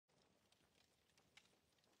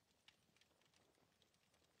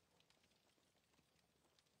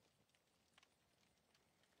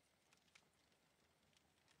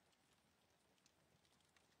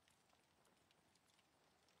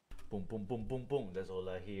Boom, boom, boom, boom, boom. That's all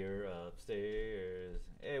I hear upstairs.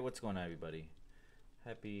 Hey, what's going on, everybody?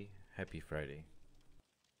 Happy Friday.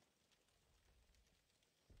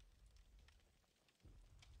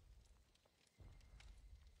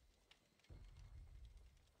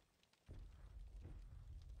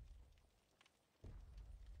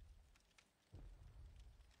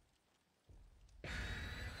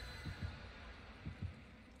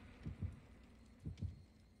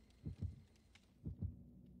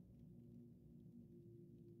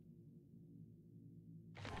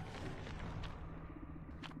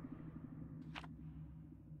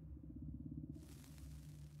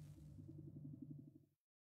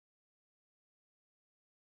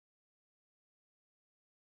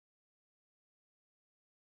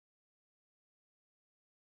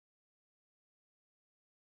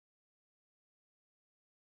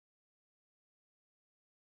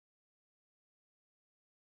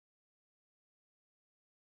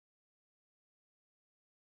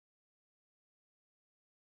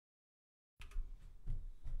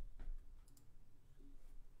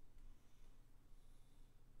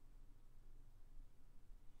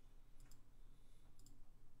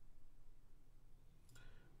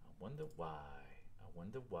 I wonder why. I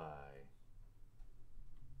wonder why.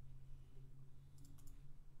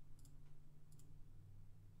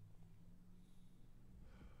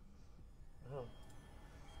 Oh.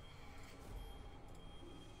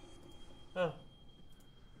 Oh.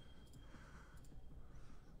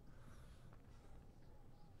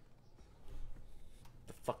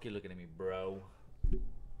 The fuck you looking at me, bro?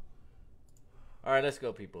 Alright, let's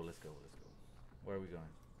go, people. Let's go. Let's go. Where are we going?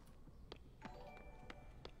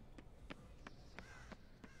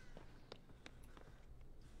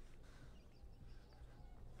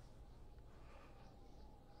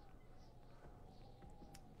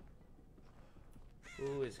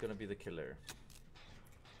 Who is gonna be the killer?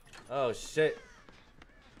 Oh shit.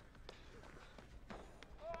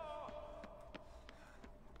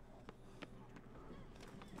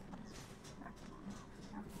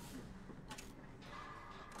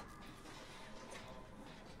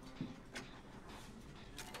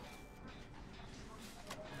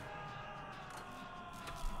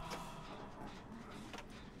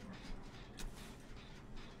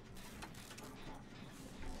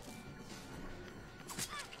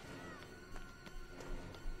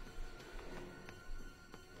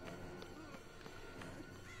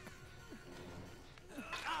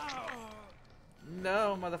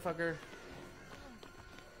 No, motherfucker.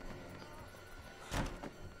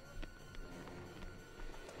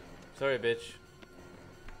 Sorry, bitch.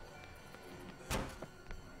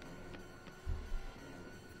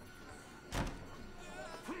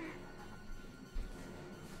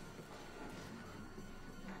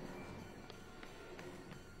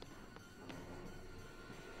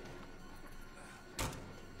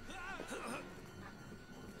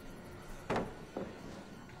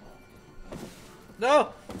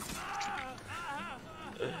 No!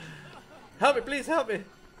 Help me, please help me!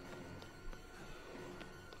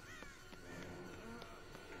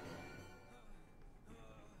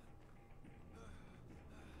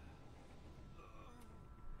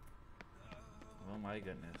 Oh my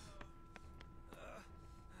goodness.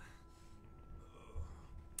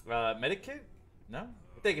 Medikit? No?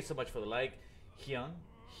 Thank you so much for the like. Hyun?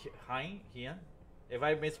 Hyun? If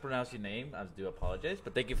I mispronounce your name, I do apologize.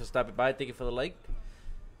 But thank you for stopping by. Thank you for the like.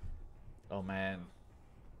 Oh man.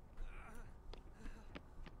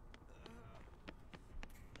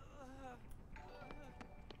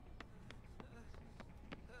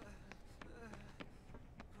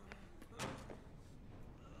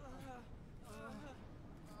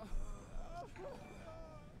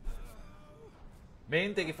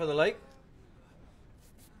 Main, thank you for the like.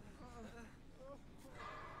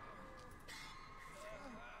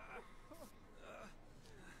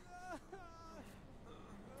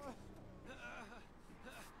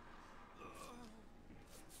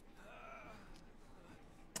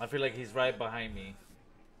 I feel like he's right behind me.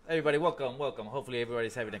 Everybody, welcome, welcome. Hopefully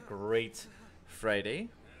everybody's having a great Friday.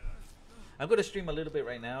 I'm gonna stream a little bit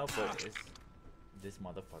right now, but it's this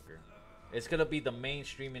motherfucker. It's gonna be the main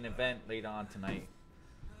streaming event later on tonight.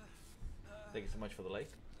 Thank you so much for the like.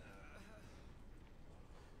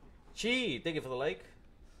 Chi, thank you for the like.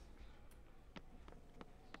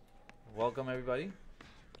 Welcome everybody.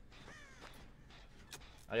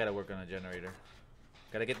 I gotta work on a generator.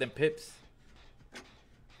 Gotta get them pips.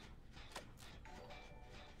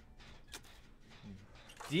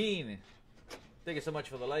 Dean, thank you so much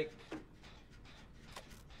for the like.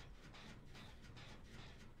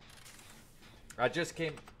 I just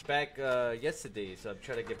came back yesterday, so I'm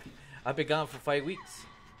trying to get. I've been gone for 5 weeks.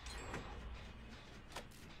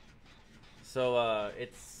 So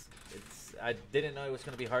I didn't know it was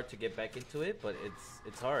gonna be hard to get back into it, but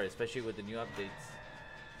it's hard, especially with the new updates.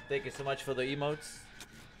 Thank you so much for the emotes.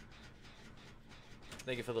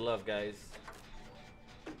 Thank you for the love, guys.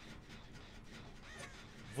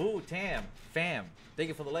 Vu Tam Fam, thank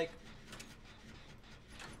you for the like.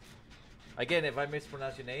 Again, if I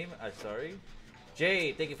mispronounce your name, I'm sorry.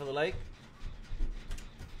 Jay, thank you for the like.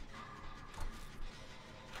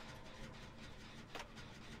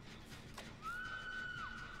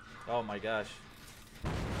 Oh my gosh.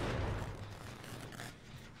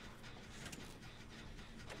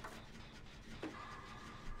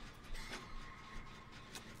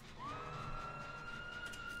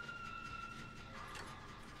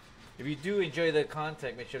 If you do enjoy the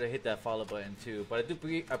content, make sure to hit that follow button too. But I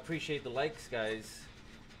do appreciate the likes, guys.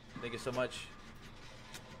 Thank you so much.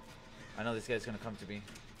 I know this guy's gonna come to me.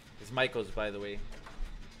 It's Michael's, by the way.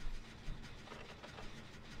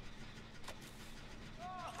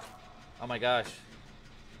 Oh my gosh.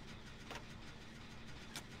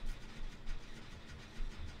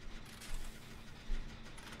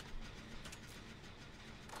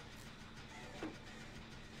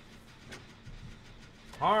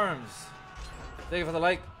 Harms, thank you for the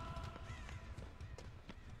like.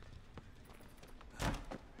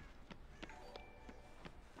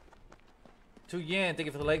 Tu Yan, thank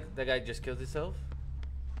you for the like. That guy just killed himself.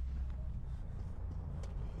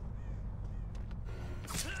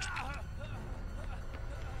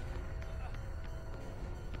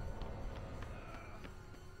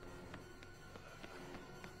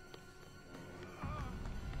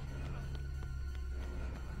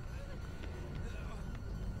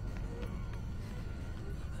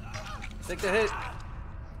 Take the hit.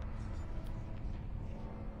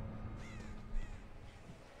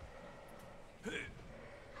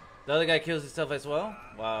 The other guy kills himself as well?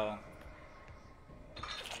 Wow.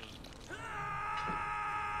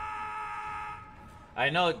 I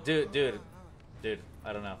know, dude,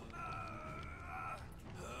 I don't know.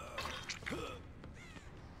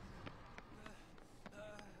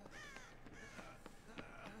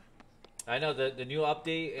 I know the new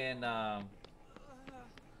update and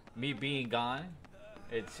me being gone,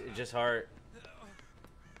 it's just hard.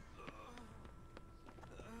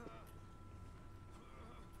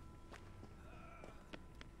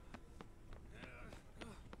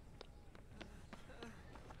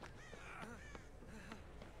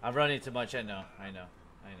 I'm running too much. I know.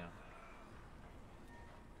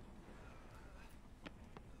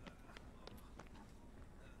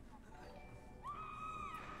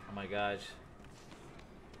 Oh my gosh.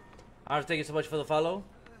 Arf, thank you so much for the follow.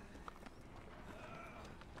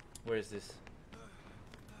 Where is this?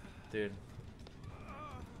 Dude.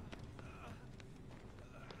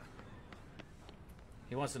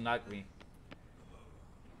 He wants to knock me.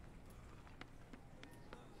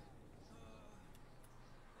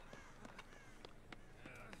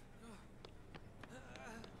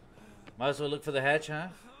 Might as well look for the hatch, huh?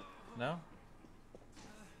 No?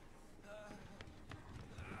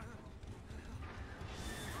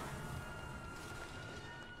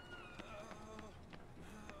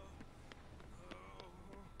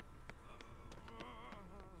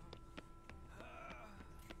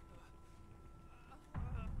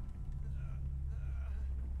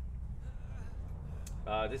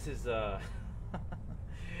 This is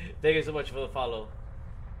thank you so much for the follow.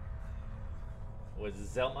 Was it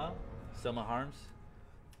Zelma? Selma Harms?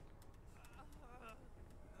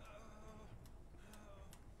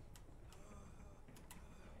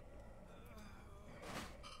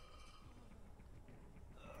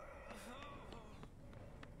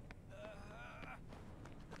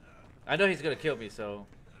 I know he's gonna kill me, so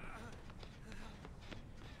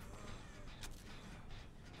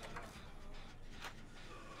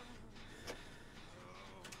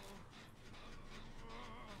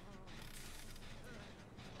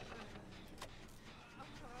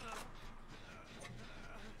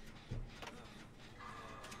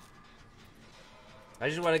I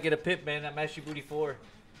just want to get a pip, man. That Mashy Booty 4.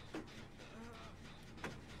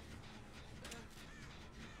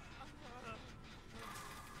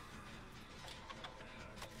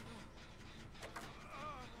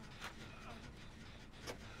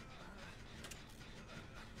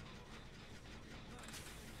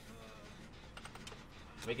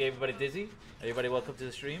 Make everybody dizzy. Everybody welcome to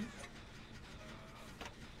the stream.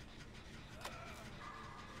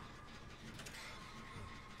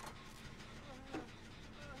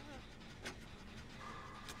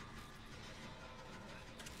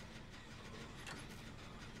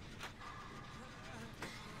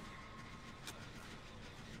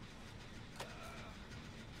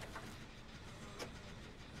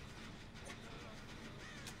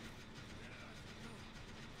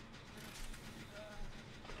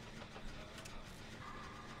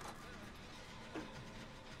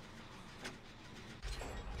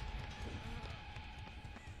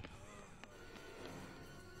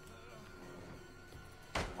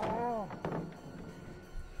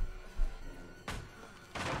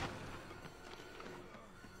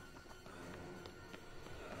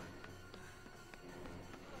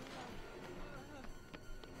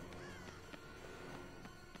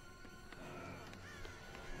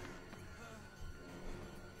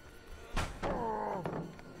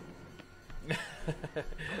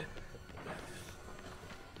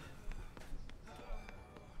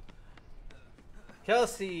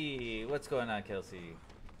 Kelsey, what's going on, Kelsey?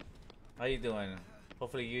 How you doing?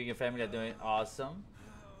 Hopefully you and your family are doing awesome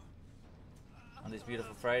on this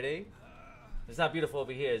beautiful Friday. It's not beautiful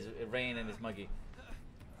over here. It's rain and it's muggy.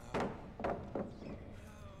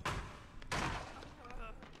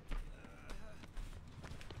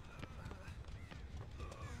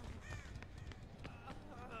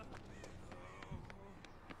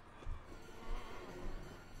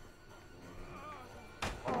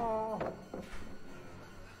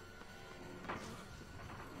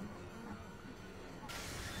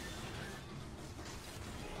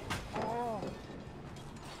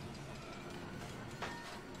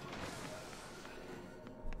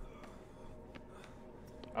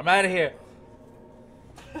 I'm out of here.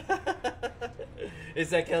 Is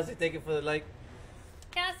that Kelsey? Thank you for the like.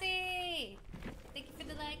 Kelsey! Thank you for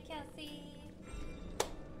the like, Kelsey.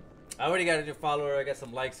 I already got a new follower. I got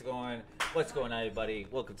some likes going. What's going on, everybody?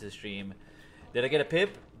 Welcome to the stream. Did I get a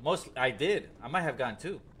pip? I did. I might have gotten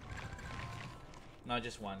two. No,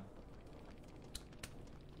 just one.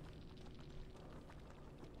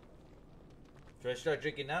 Should I start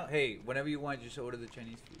drinking now? Hey, whenever you want, just order the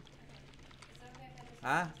Chinese food.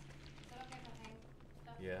 Huh?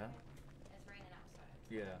 Yeah. It's raining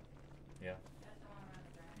outside. Yeah.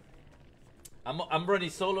 I'm running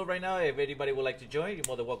solo right now. If anybody would like to join, you're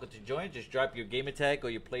more than welcome to join. Just drop your gamer tag or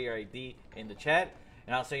your player ID in the chat,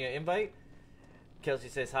 and I'll send you an invite. Kelsey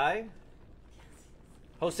says hi.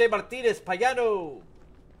 Jose Martinez Payano.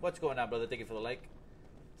 What's going on, brother? Thank you for the like.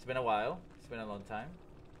 It's been a while. It's been a long time.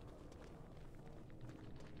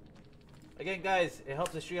 Again, guys, it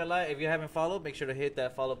helps the stream a lot. If you haven't followed, make sure to hit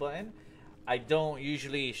that follow button. I don't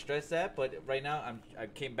usually stress that, but right now I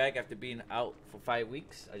came back after being out for 5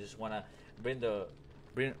 weeks. I just want to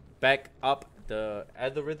bring back up the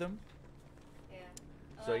algorithm. Yeah.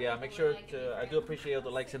 So yeah, make sure to. I do appreciate all the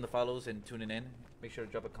likes and the follows and tuning in. Make sure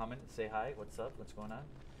to drop a comment, say hi, what's up, what's going on.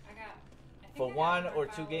 For one or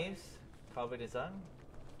two games, COVID is on.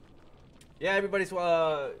 Yeah, everybody's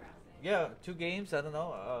yeah, 2 games. I don't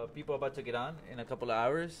know. People are about to get on in a couple of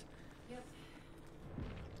hours. Yep.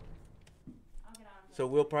 I'll get on. So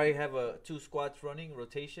we'll probably have 2 squads running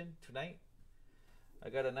rotation tonight. I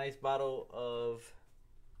got a nice bottle of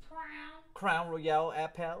Crown Royale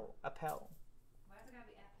Appel. Why does it gotta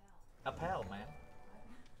be Appel? Appel, man.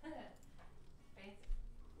 Fancy.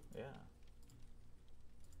 Yeah.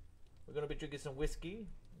 We're gonna be drinking some whiskey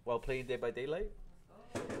while playing Dead by Daylight.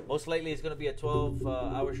 Most likely it's going to be a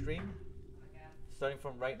 12-hour stream, starting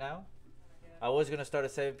from right now. I was going to start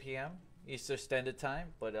at 7 p.m. Eastern Standard Time,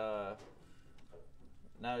 but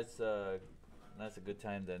now it's a good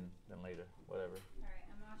time than later. Whatever. All right,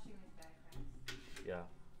 I'm washing this bag. Yeah.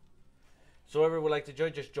 So whoever would like to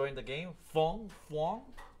join, just join the game. Fong,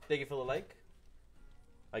 thank you for the like.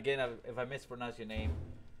 Again, if I mispronounce your name,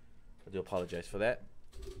 I do apologize for that.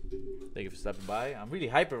 Thank you for stopping by. I'm really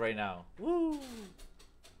hyper right now. Woo!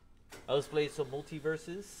 I was playing some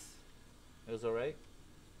multiverses. It was alright.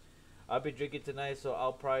 I'll be drinking tonight, so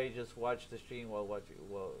I'll probably just watch the stream while watching.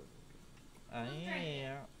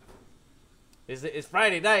 Yeah. It's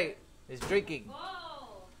Friday night. It's drinking.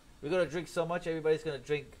 Whoa! We're gonna drink so much. Everybody's gonna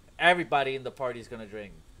drink. Everybody in the party is gonna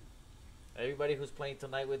drink. Everybody who's playing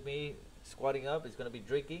tonight with me, squatting up, is gonna be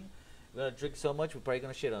drinking. We're gonna drink so much, we're probably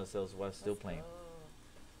gonna shit on ourselves while still playing.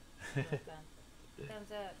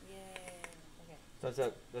 Thumbs up, yay. Okay. Thumbs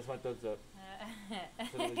up. That's my thumbs up.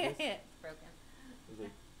 Broken.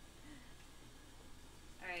 Like,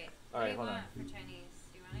 Alright. All What right, do you hold want on. for Chinese?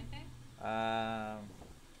 Do you want anything?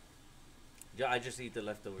 Yeah, I just eat the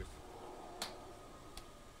leftovers.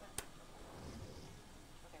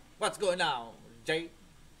 Okay. What's going on, Jay?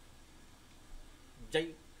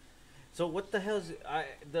 So what the hell is I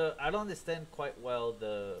don't understand quite well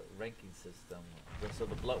the ranking system. So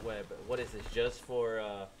the blood web, what is this? Just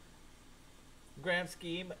for Gram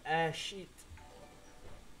Scheme? Shit.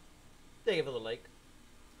 Thank you for the like.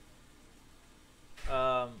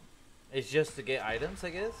 It's just to get items,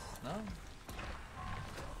 I guess. No.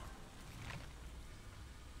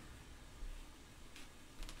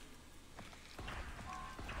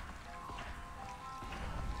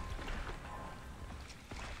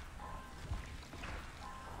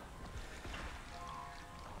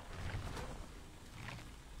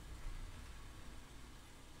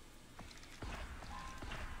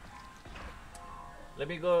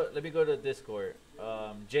 Let me go to Discord.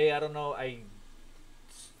 Jay, I don't know. I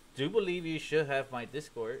do believe you should have my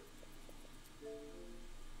Discord.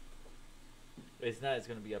 It's not. It's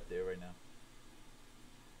gonna be up there right now.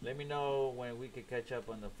 Let me know when we can catch up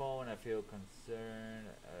on the phone. I feel concerned.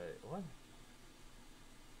 What?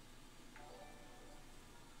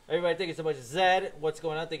 Everybody, thank you so much. Zed, what's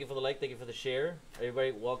going on? Thank you for the like. Thank you for the share.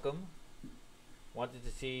 Everybody, welcome. Wanted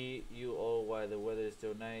to see you all while the weather is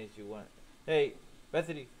still nice. You want... Hey,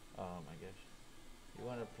 Bethany. Oh my gosh. You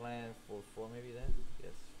want to plan for fall maybe then?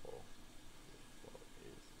 Yes, fall. Fall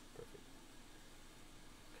is perfect.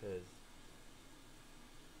 Because...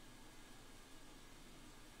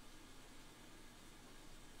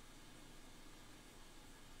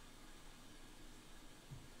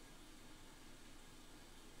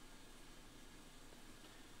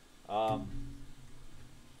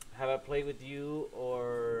 have I played with you,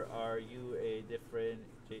 or are you a different...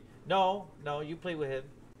 No, you played with him.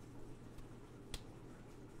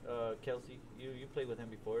 Kelsey, you played with him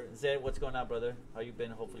before. Zed, what's going on, brother? How you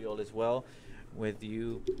been? Hopefully all is well with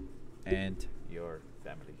you and your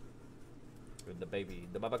family. With the baby,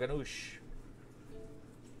 the Baba Ganoush.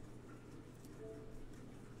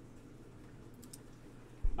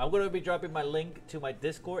 I'm going to be dropping my link to my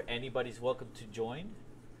Discord. Anybody's welcome to join.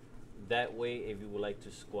 That way, if you would like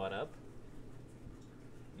to squat up,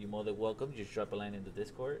 you're more than welcome. Just drop a line in the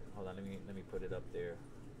Discord. Hold on, let me put it up there.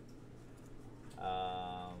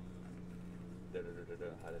 How to do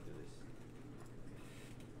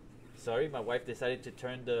this? Sorry, my wife decided to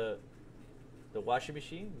turn the washing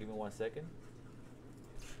machine. Give me 1 second.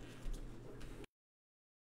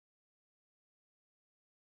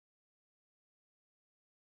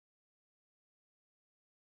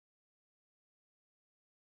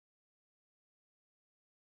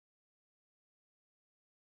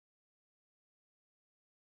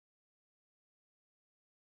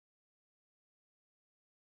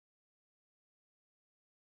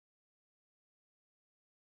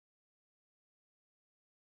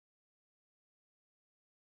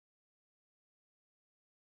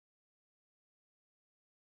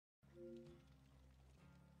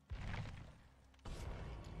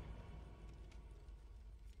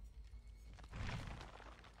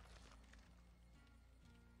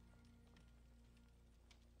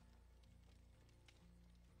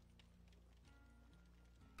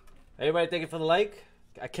 Everybody, thank you for the like.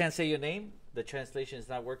 I can't say your name. The translation is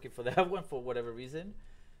not working for that one for whatever reason.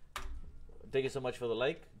 Thank you so much for the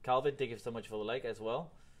like. Calvin, thank you so much for the like as well.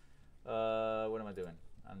 What am I doing?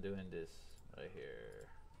 I'm doing this right here.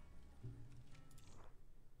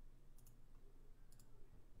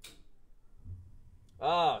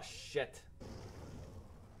 Oh, shit.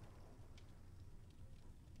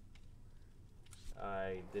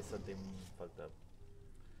 I did something fucked up.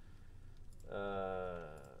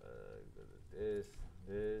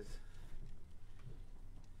 This.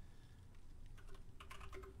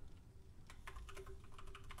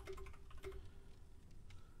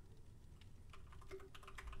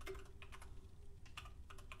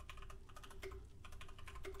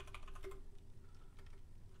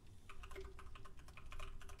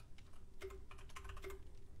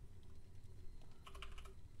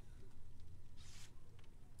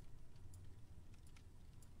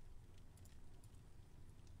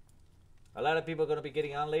 A lot of people are going to be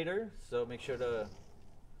getting on later, so make sure to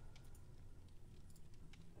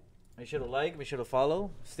like, make sure to follow,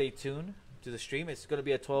 stay tuned to the stream. It's going to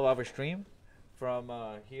be a 12-hour stream from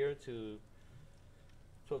here to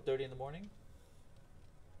 12:30 in the morning,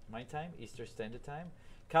 my time, Eastern Standard Time.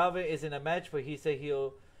 Calvin is in a match, but he said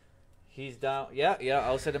he's down. Yeah,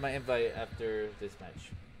 I'll send him my invite after this match.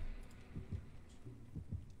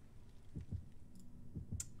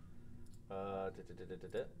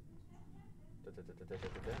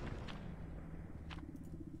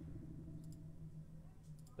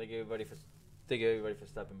 Thank you everybody for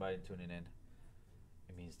stopping by and tuning in.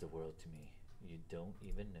 It means the world to me. You don't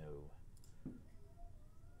even know.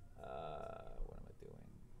 What am I doing?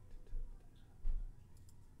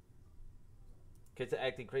 Kids are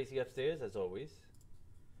acting crazy upstairs as always.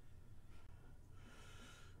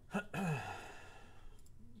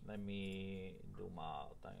 Let me do my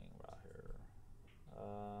thing right here.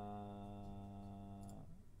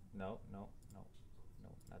 No, not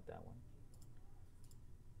that one.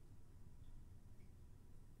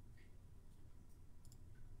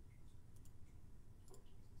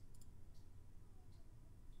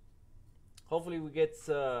 Hopefully we get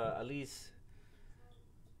at least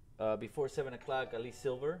before 7 o'clock, at least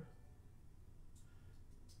silver.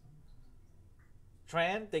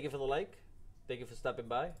 Tran, thank you for the like. Thank you for stopping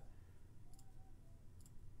by.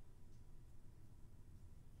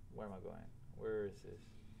 Where am I going? Where is this?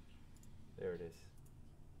 There it is.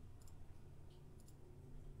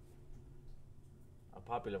 I'm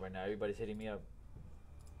popular right now. Everybody's hitting me up.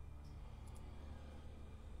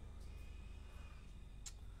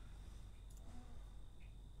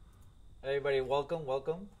 Everybody,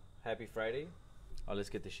 welcome. Happy Friday. Oh, let's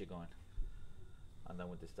get this shit going. I'm done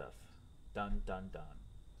with this stuff. Done, done, done.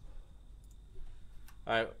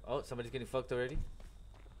 Alright. Oh, somebody's getting fucked already?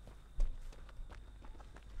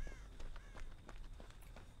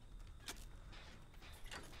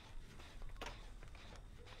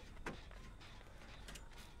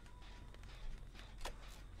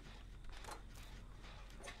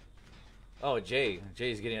 Oh, Jay's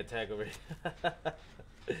getting attacked already.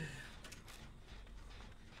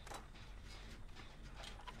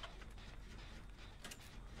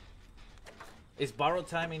 Is borrowed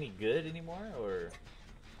time any good anymore, or?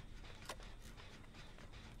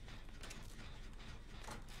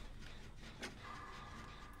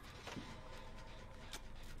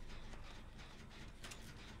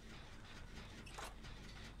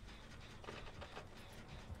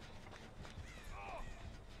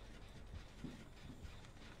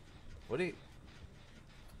 What do you?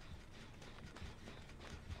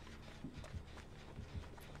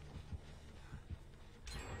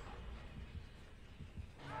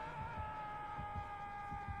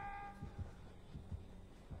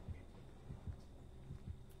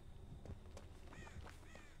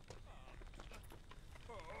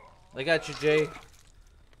 I got you, Jay.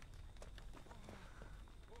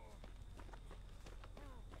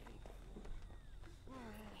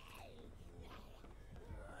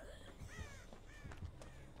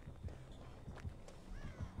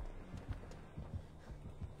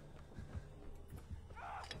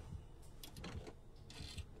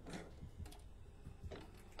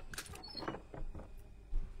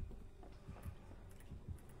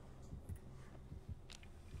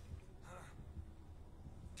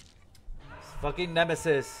 Fucking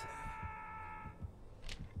nemesis.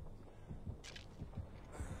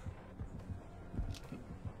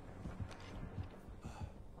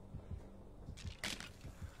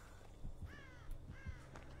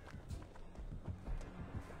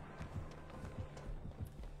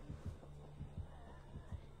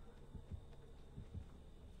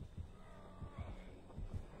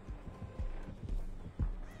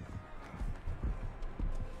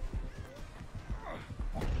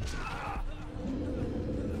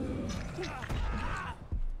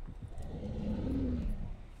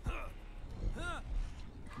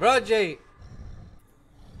 Bro, Jay.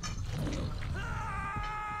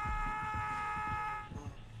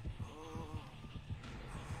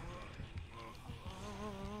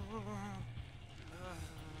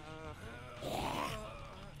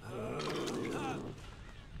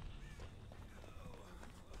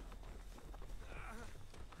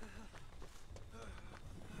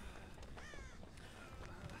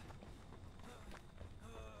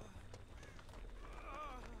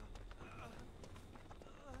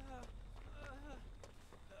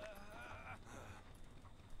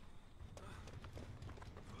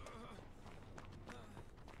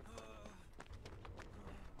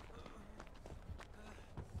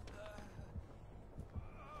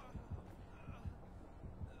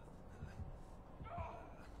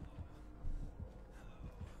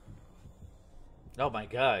 Oh my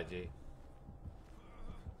god, Jay.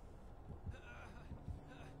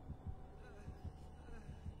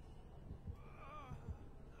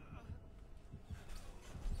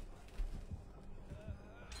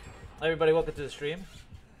 Everybody, welcome to the stream.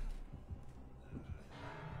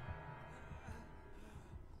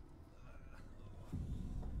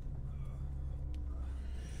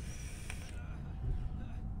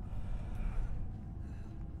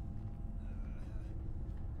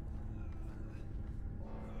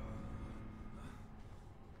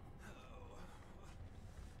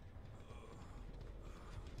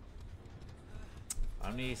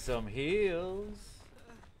 I need some heals.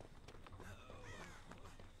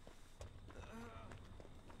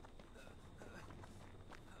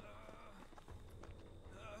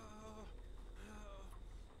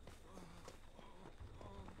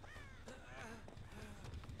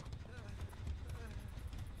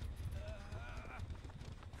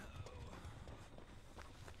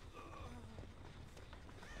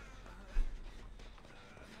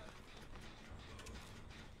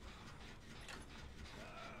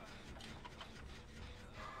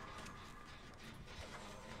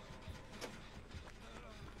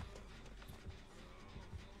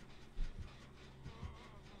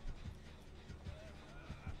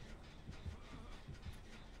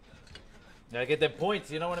 Gotta get them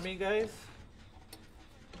points, you know what I mean, guys?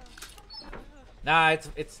 Nah,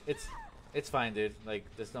 it's fine, dude. Like,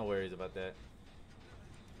 there's no worries about that.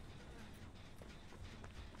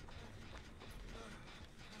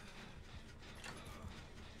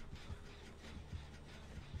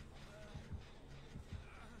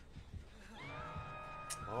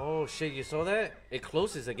 Oh, Oh shit! You saw that? It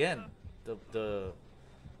closes again. The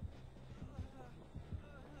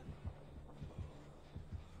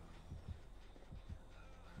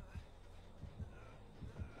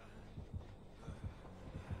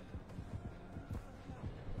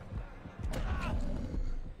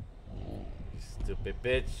stupid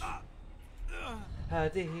bitch. How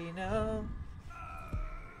did he know?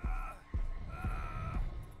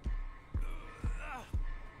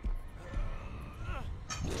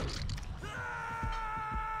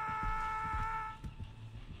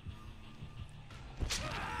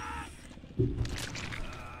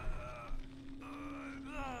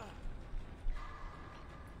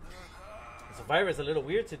 This virus a little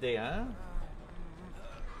weird today, huh?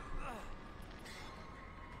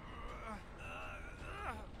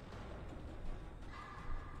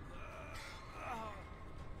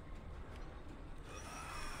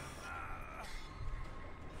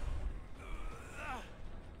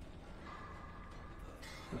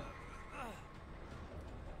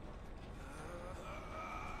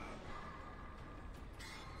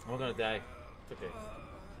 I'm gonna die. It's okay.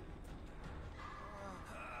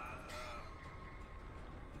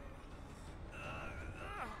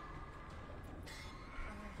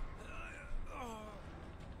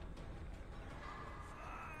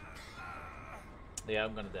 Yeah,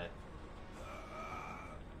 I'm gonna die.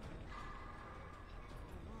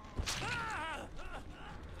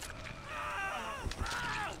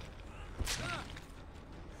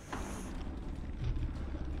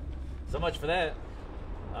 So much for that.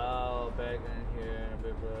 Oh, back in here.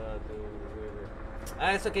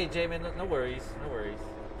 Ah, it's okay, Jamin. No worries. No worries.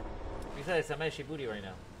 Besides, I'm actually booty right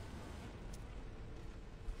now.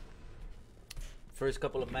 First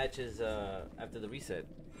couple of matches after the reset.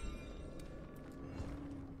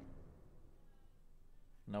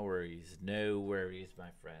 No worries. No worries, my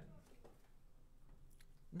friend.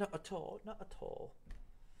 Not at all. Not at all.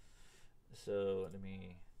 So, let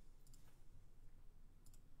me...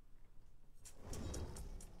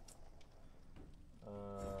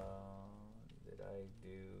 did I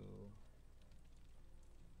do...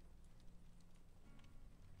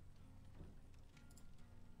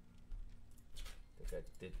 I think I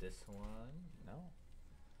did this one. No.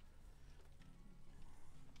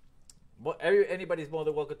 Well, anybody's more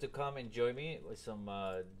than welcome to come and join me with some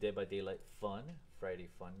Dead by Daylight fun. Friday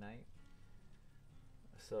fun night.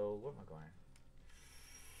 So, where am I going?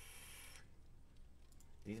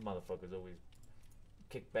 These motherfuckers always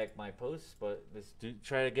kick back my posts, but let's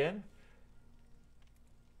try it again.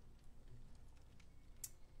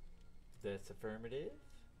 That's affirmative.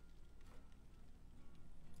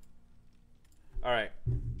 All right,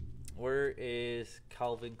 where is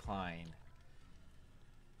Calvin Klein?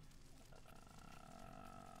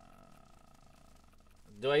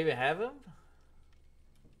 Do I even have him?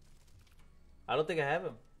 I don't think I have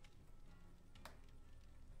him.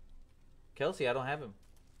 Kelsey, I don't have him.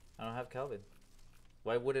 I don't have Calvin.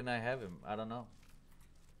 Why wouldn't I have him? I don't know.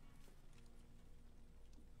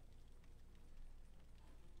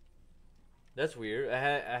 That's weird. I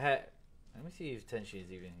had. Let me see if Tenshi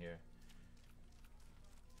is even here.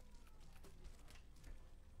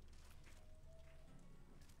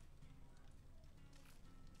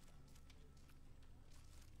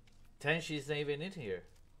 Tenshi's not even in here.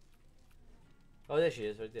 Oh, there she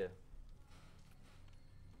is, right there.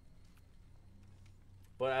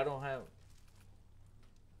 But I don't have.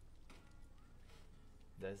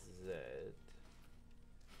 That's it.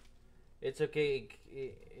 It's okay.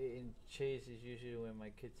 In chase is usually when my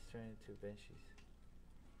kids turn into benchies.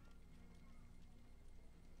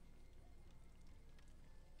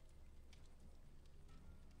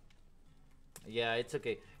 Yeah, it's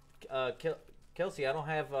okay. Kelsey, I don't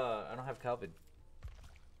have Calvin.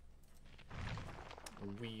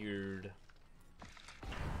 Weird.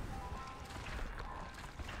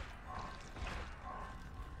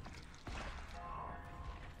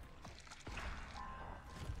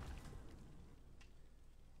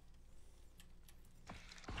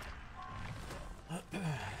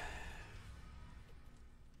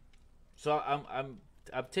 So I'm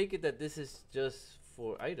taking that this is just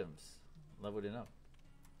for items. Leveling up.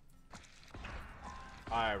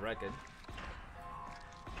 I reckon.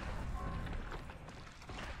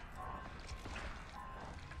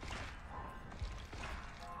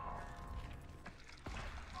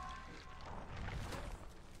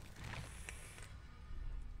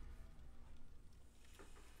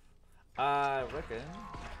 I reckon.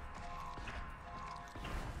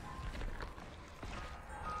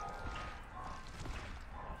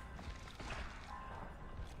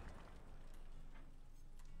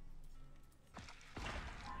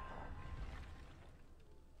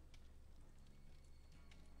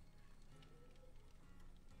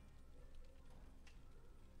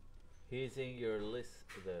 He's in your list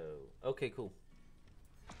though. Okay, cool.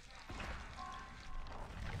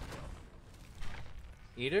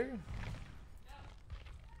 Eater?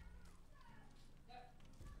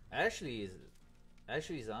 Ashley's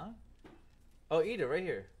on? Oh, Eater right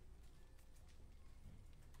here.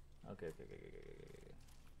 Okay.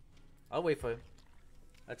 I'll wait for him.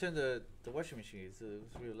 I turned the washing machine. It's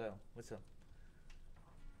real loud. What's up?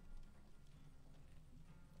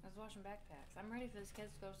 I was washing backpacks. I'm ready for these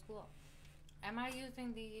kids to go to school. Am I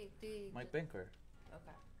using the My banker.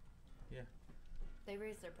 Okay. Yeah. They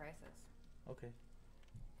raised their prices Okay.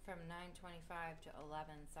 from $9.25 to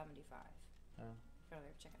 $11.75 for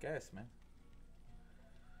their chicken. Gas, man.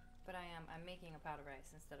 But I'm making a pot of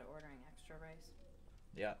rice instead of ordering extra rice.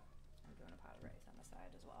 Yeah. I'm doing a pot of rice on the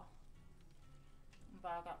side as well.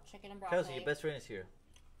 But I got chicken and broccoli. Kelsey, your best friend is here.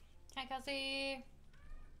 Hi, Kelsey.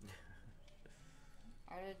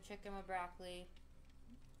 I did chicken with broccoli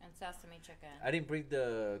and sesame chicken. I didn't bring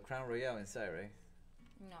the Crown Royale inside, right?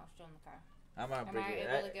 No, it's still in the car. I'm gonna Am bring I it.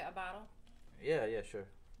 able to get a bottle? Yeah, sure. Okay.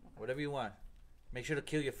 Whatever you want. Make sure to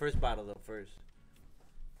kill your first bottle though first.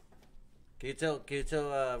 Can you tell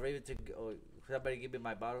Raven to somebody give me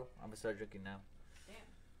my bottle? I'm gonna start drinking now.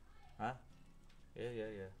 Damn. Huh?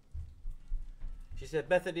 Yeah. She said,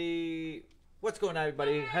 Bethany, what's going on,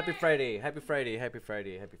 everybody? Happy Friday.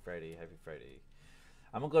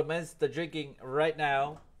 I'm gonna go commence the drinking right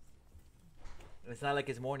now. It's not like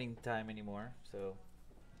it's morning time anymore, so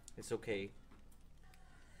it's okay.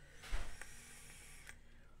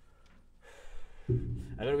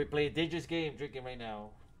 I'm gonna be playing Dangerous Game, drinking right now.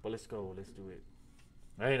 But let's go, let's do it.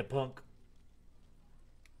 I ain't a punk.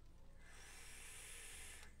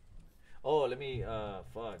 Oh, let me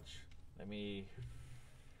fudge. Let me.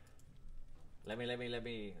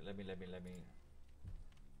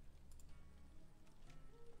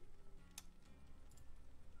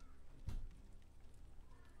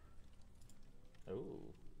 Oh,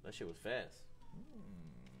 that shit was fast.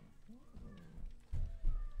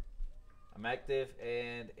 I'm active,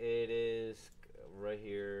 and it is right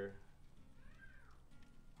here.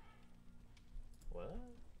 What?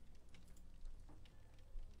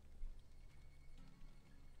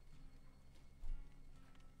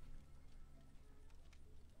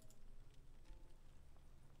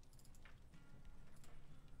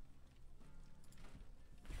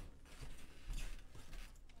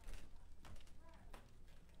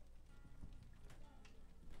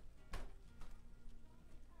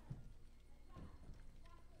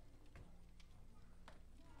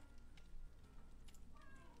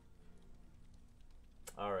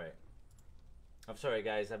 All right. I'm sorry,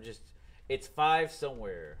 guys. It's 5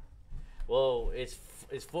 somewhere. Well, it's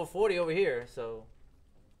 4:40 over here, so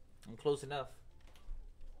I'm close enough.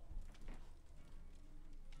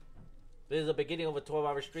 This is the beginning of a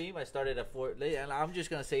 12-hour stream. I started at 4, and I'm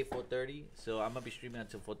just gonna say 4:30. So I'm gonna be streaming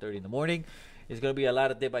until 4:30 in the morning. It's gonna be a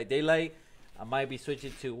lot of Dead by Daylight. I might be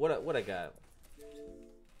switching to what I got.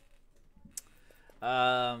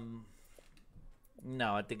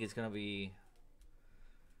 No, I think it's gonna be.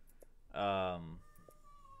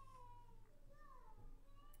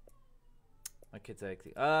 My kids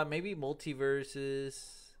acting. Maybe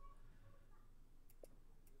multiverses.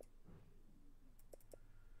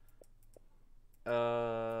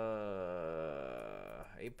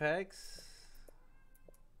 Apex.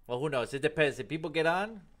 Well, who knows? It depends. If people get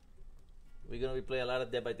on, we're gonna be playing a lot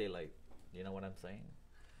of Dead by Daylight. You know what I'm saying?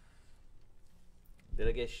 Did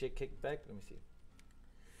I get shit kicked back? Let me see.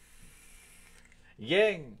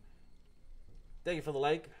 Yang, thank you for the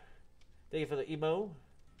like. Thank you for the emo.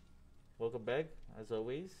 Welcome back, as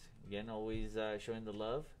always. Again, always showing the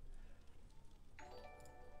love.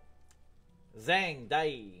 Zhang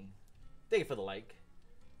Dai, thank you for the like.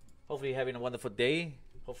 Hopefully you're having a wonderful day.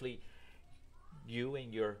 Hopefully you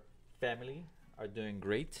and your family are doing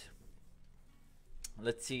great.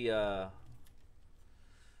 Let's see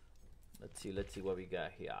what we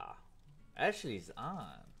got here. Ashley's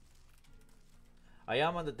on. I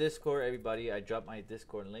am on the Discord, everybody. I dropped my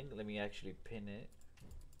Discord link. Let me actually pin it.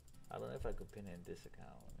 I don't know if I could pin it in this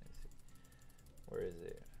account. Let me see. Where is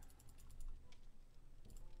it?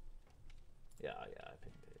 Yeah, I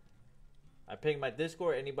pinned it. I pinned my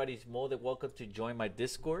Discord. Anybody's more than welcome to join my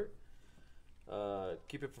Discord.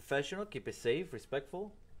 Keep it professional, keep it safe,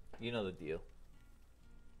 respectful. You know the deal.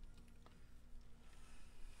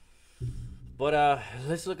 But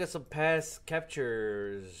let's look at some past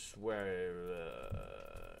captures. Where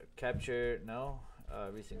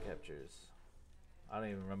recent captures. I don't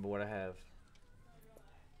even remember what I have.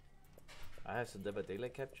 I have some Dead by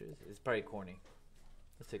Daylight captures. It's probably corny.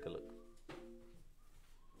 Let's take a look.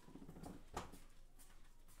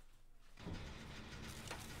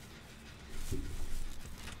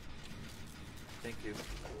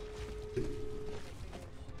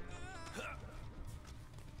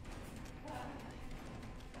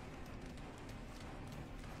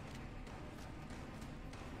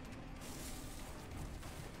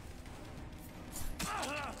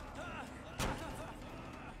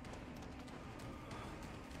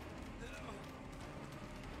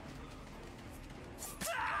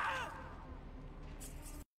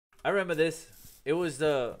 I remember this. It was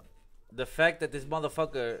the fact that this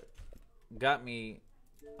motherfucker got me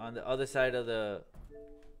on the other side of the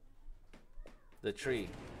tree.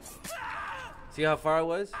 See how far I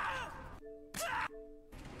was?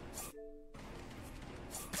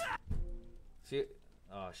 See?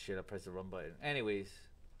 Oh shit! I pressed the wrong button. Anyways.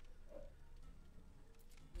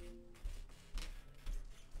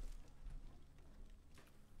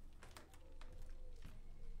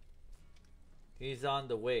 He's on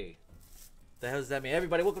the way. The hell does that mean?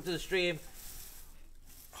 Everybody, welcome to the stream.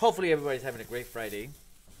 Hopefully everybody's having a great Friday.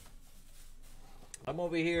 I'm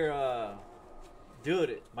over here,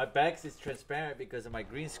 dude, my back is transparent because of my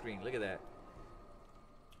green screen. Look at that.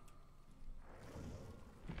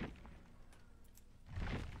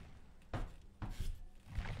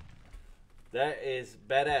 That is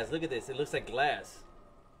badass. Look at this. It looks like glass.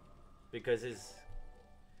 Because it's...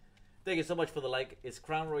 Thank you so much for the like. It's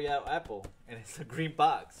Crown Royale Apple. And it's a green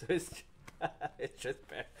box. So it's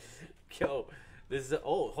transparent. Yo, this is...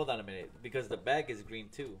 Oh, hold on a minute. Because the bag is green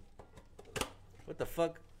too. What the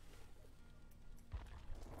fuck?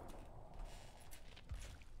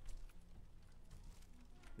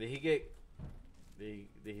 Did he get... Did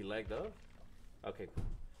he lagged off? Okay, cool.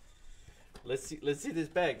 Let's see this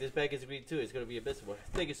bag. This bag is green too. It's gonna be invisible.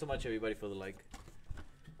 Thank you so much, everybody, for the like.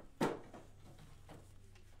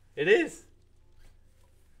 It is.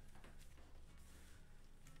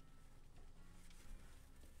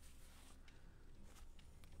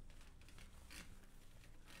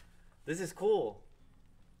 This is cool.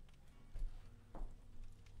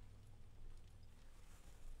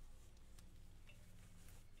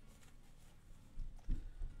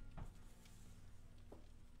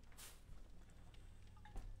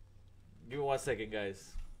 Give me 1 second,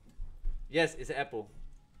 guys. Yes, it's Apple.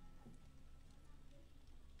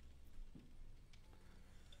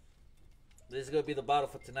 This is gonna be the bottle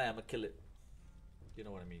for tonight. I'm gonna kill it. You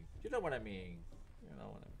know what I mean. You know what I mean. You know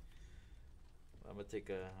what I mean. I'm gonna take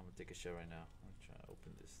a shot right now. I'm trying to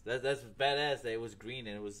open this. That's badass. That it was green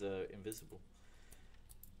and it was invisible.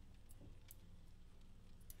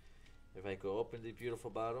 If I go open the beautiful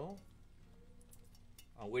bottle,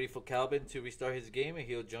 I'm waiting for Calvin to restart his game and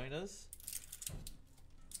he'll join us.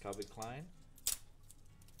 Calvin Klein.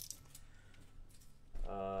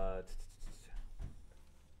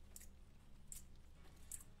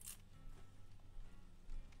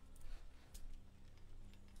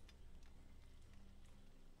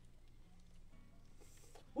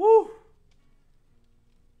 Woo!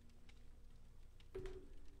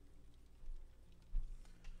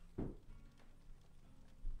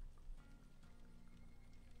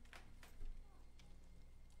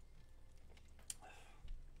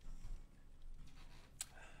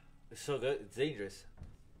 It's so good. It's dangerous.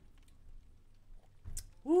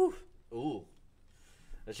 Woo! Ooh.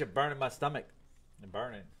 That shit burning my stomach. And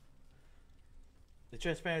burning. It's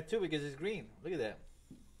transparent too because it's green. Look at that.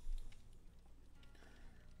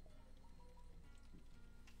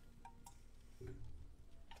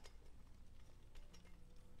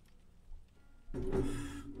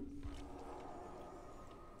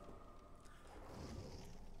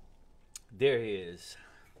 There he is.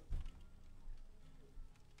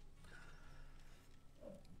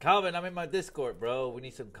 Calvin, I'm in my Discord, bro. We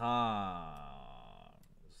need some comms.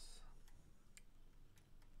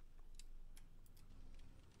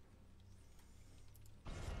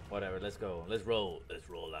 Whatever, let's go. Let's roll. Let's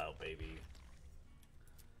roll out, baby.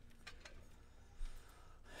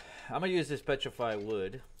 I'm gonna use this petrified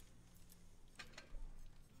wood.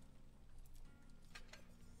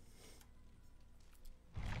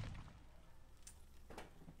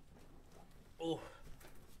 Oh.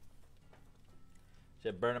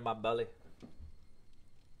 Shit burning my belly.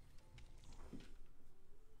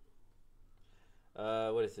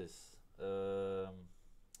 What is this?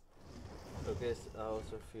 Okay, I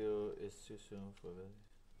also feel it's too soon for this.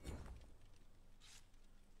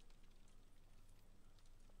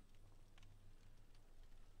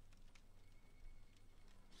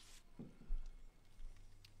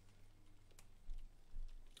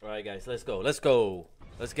 Alright guys, let's go. Let's go.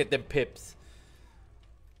 Let's get them pips.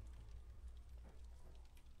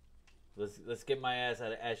 Let's get my ass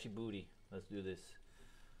out of ashy booty. Let's do this.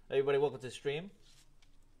 Everybody, welcome to the stream.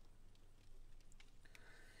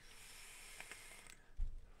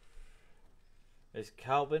 It's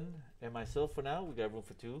Calvin and myself for now. We got room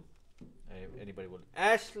for two. Anybody will.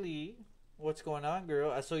 Ashley, what's going on,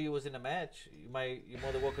 girl? I saw you was in a match. You're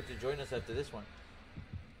more than welcome to join us after this one.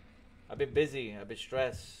 I've been busy. I've been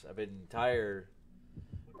stressed. I've been tired.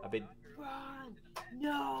 I've been. Run!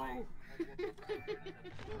 No!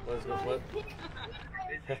 What's going? What?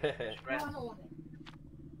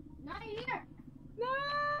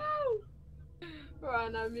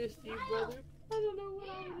 Ryan, I missed you, brother. I don't know what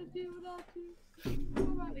I would have did without you.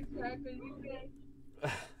 I'm about to cry because you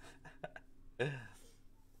back.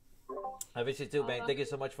 I miss you too, man. Thank you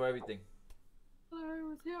so much for everything. All I heard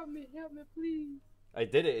was help me, please. I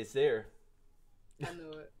did it. It's there. I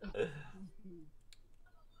know it.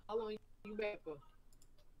 How long you back for?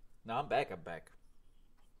 No, I'm back. I'm back.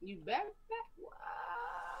 You back? What?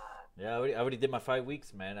 Yeah, I already did my 5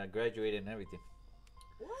 weeks, man. I graduated and everything.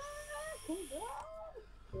 What? Congrats.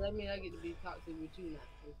 So that means I get to be toxic with you now.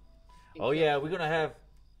 Oh yeah, we're gonna have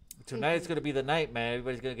tonight's gonna be the night, man.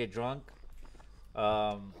 Everybody's gonna get drunk.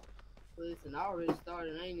 Listen, I already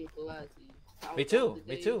started. I ain't even gonna lie to you.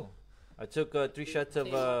 Me too. I took 3 shots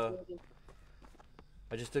of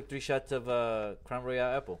I just took 3 shots of Crown Royal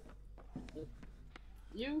apple.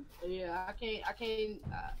 You? Yeah, I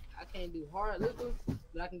can't do hard liquor,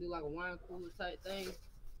 but I can do like a wine cooler type thing.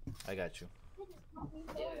 I got you.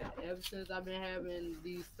 Yeah, ever since I've been having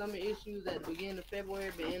these stomach issues at the beginning of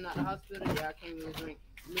February, been in out the hospital, yeah, I can't really drink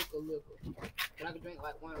liquor. But I can drink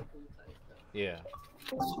like wine cooler type stuff. Yeah.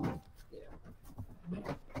 Yeah.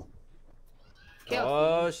 Kelsey,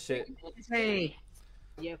 Oh shit. Hey,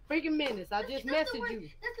 yeah, freaking minutes. I just messaged you.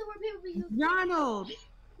 That's the word people use. Ronald,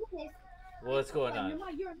 What's going on?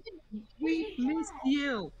 we missed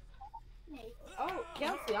you. Oh,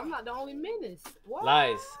 Kelsey, I'm not the only menace. What?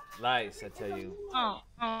 Lies, I tell you. Oh,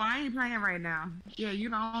 I ain't playing right now. Yeah, you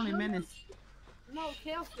the only menace. No,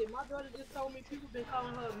 Kelsey, my brother just told me people been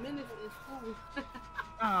calling her a menace in school.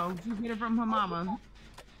 Oh, you get it from her mama.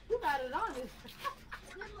 You got it honest.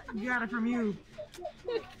 You got it from you.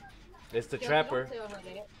 It's the Kelsey, trapper. don't tell her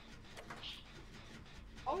that.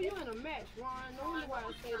 Oh, you in a match, Ron. No wonder why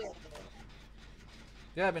I say that.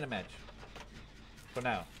 Yeah, I'm in a match. For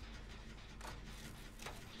now.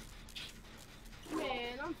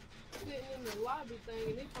 Man, I'm sitting in the lobby thing,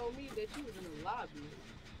 and they told me that you was in the lobby.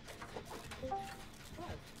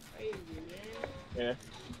 That's crazy, man. Yeah.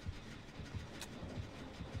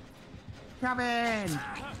 Kevin.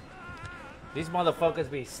 These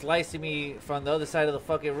motherfuckers be slicing me from the other side of the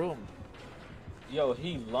fucking room. Yo,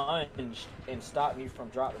 he lunged and stopped me from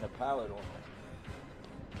dropping a pallet on him.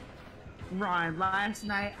 Ron, last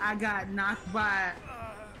night I got knocked by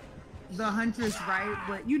the Huntress, right?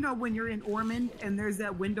 But you know when you're in Ormond and there's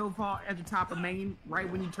that window vault at the top of Main, right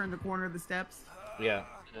when you turn the corner of the steps? Yeah.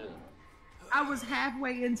 I was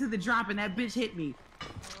halfway into the drop and that bitch hit me.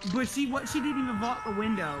 But she didn't even vault the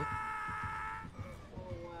window.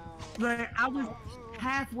 Like, I was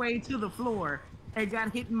halfway to the floor and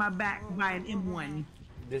got hit in my back by an M1.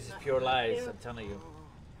 This is pure lies, I'm telling you.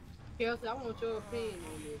 Kelsey, I want your opinion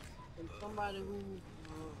on this. From somebody who,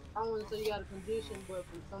 I don't want to say you got a condition, but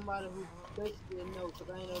from somebody who basically knows, because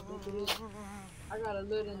I ain't never been through this. I got a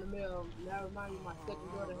letter in the mail. Now remind you, my second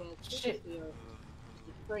daughter has sickle cell.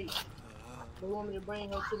 It's straight. They want me to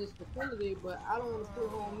bring her to this facility, but I don't want to put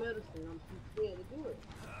her on medicine. I'm too scared to do it.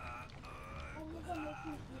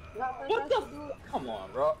 What the? Come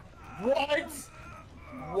on, bro. What?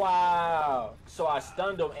 Wow. So I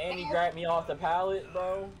stunned him and he grabbed me off the pallet,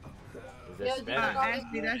 bro. Is that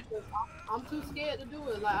Spanish? I'm too scared to do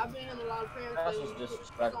it. Like, I've been in a lot of parents That's say just when you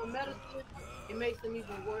disrespectful. put on medicine, it makes them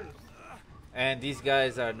even worse. And these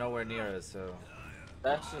guys are nowhere near us, so.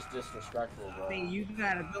 That's just disrespectful, bro. Hey, you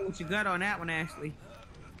gotta go with your gut on that one, Ashley.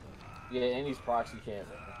 Yeah, and he's proxy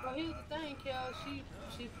camping. But here's the thing, Kel.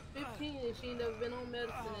 She's 15 and she ain't never been on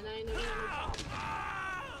medicine and I ain't never had no problem.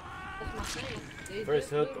 That's my thing. They First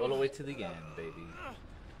just hook literally- all the way to the end, baby.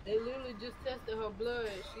 They literally just tested her blood.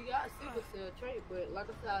 She got sickle cell trait, but like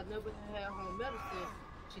I said, I never had home medicine.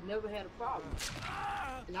 She never had a problem.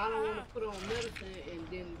 And I don't want to put her on medicine and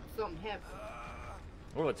then something happens.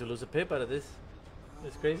 We're about to lose a pip out of this.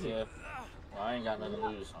 It's crazy. Yeah. Well, I ain't got nothing to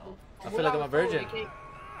lose, so. I feel like I'm a virgin. They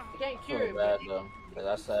can't cure Feel it, bad, but though. But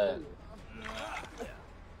that's sad. I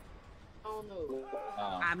don't know.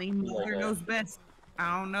 I mean, mother knows best.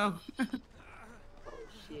 I don't know. Oh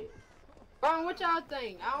shit. Ron, what y'all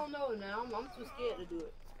think? I don't know now. I'm too scared to do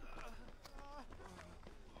it.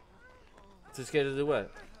 Too scared to do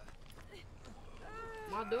what?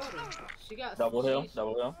 My daughter, she got Double hill,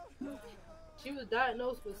 double hill. She was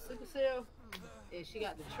diagnosed with sickle cell, and she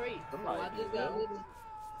got the trait. So I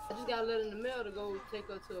just got a letter in the mail to go take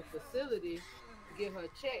her to a facility to get her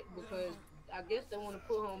checked because I guess they want to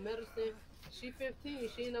put her on medicine. She 15.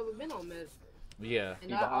 She ain't never been on medicine. Yeah.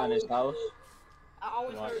 And He behind his house. I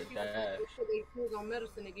always You want heard his people say dad. they put their kids on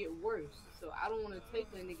medicine to get worse. So I don't want to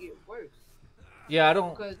take them to get worse Yeah, I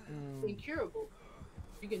don't. because it's incurable.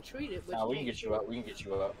 You can treat it, but Nah, you we can can't get you cure up. it. We can get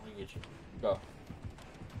you up. We can get you. Go.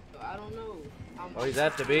 So I don't know. Oh, he's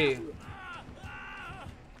after me.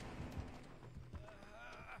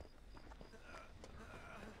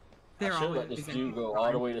 They're I should let always this in dude go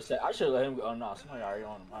all the way to second. I should let him go. Oh no, somebody already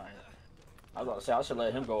on him. All right. I was about to say I should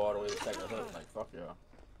let him go all the way to second hook. Like fuck y'all.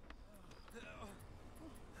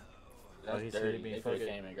 That's he's dirty. really being They could've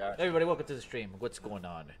fucking- came and got you. Everybody, welcome to the stream. What's going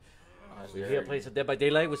on? That's We're here dirty. playing some Dead by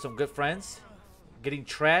Daylight with some good friends. Getting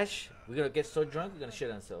trash. We're gonna get so drunk, we're gonna shit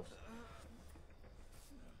on ourselves.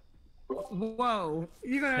 Whoa,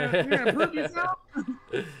 you're gonna prove yourself?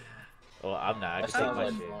 Oh, I'm not. I just That take sounds my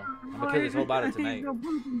like shit. fun. I'm gonna kill this whole bottle He's tonight. gonna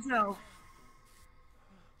prove himself.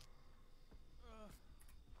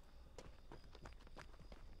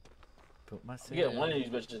 Put my I'm getting one of these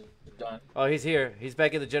bitches done. Oh, he's here. He's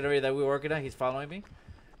back in the generator that we were working on. He's following me.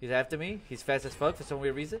 He's after me. He's fast as fuck for some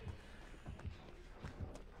weird reason.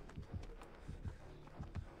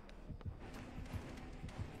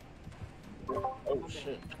 Oh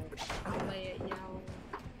shit. I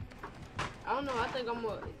don't know. I think I'm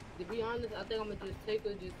gonna, to be honest, I think I'm gonna just take her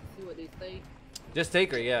just to see what they say. Just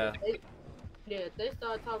take her, yeah. Yeah, if they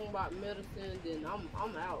start talking about medicine, then I'm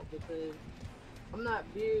out because I'm not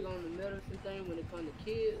big on the medicine thing when it comes to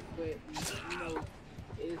kids. But you know,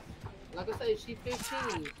 it's like I say, she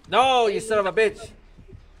 15. No, you son of a bitch.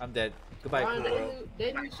 I'm dead. Goodbye. Ron, cool world.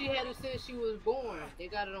 they knew she had it since she was born. They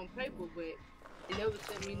got it on paper, but they never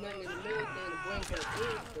sent me nothing in the mail saying to bring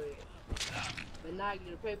her in. But now I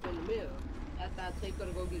get a paper in the mail after I take her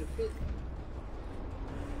to go get a physical.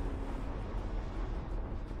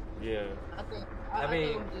 Yeah. I mean-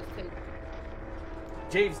 think I'm just taking.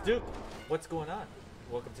 James Duke, what's going on?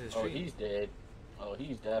 Welcome to the Oh, stream. he's dead. Oh,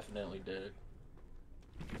 he's definitely dead.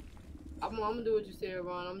 I'm gonna do what you said,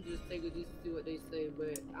 Ron. I'm just taking just to see what they say,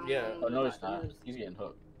 but I don't, Yeah. I don't Oh know no, about it's the not. medicine. He's getting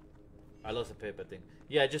hooked. I lost a pip, I think.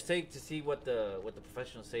 Yeah, just take to see what the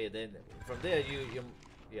professionals say, and then from there you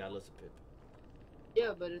yeah, I lost a pip.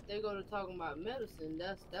 Yeah, but if they go to talking about medicine,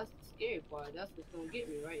 that's the scary part. That's what's gonna get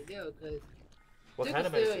me right there, because What sickle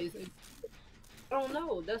kind of cell medicine? is. I don't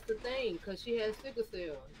know. That's the thing, because she has sickle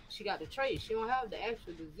cell. She got the trait. She don't have the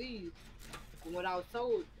actual disease. From what I was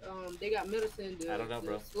told, they got medicine I don't know, to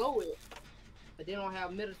bro. slow it, but they don't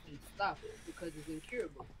have medicine to stop it because it's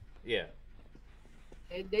incurable. Yeah.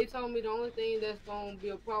 They told me the only thing that's gonna be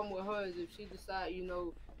a problem with her is if she decide, you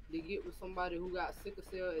know, to get with somebody who got sickle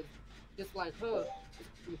cell is just like her. It's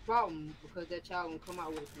the problem because that child gonna come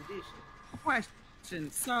out with a condition.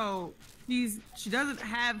 Question. So she doesn't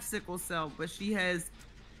have sickle cell, but she has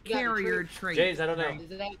You got the carrier trait. trait. James, I don't know. right?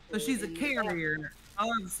 Exactly. So she's a And carrier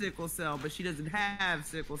of sickle cell, but she doesn't have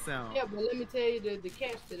sickle cell. Yeah, but let me tell you the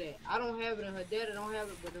catch to that. I don't have it and her daddy don't have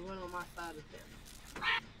it, but it run on my side of the family.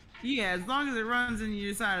 Yeah, as long as it runs in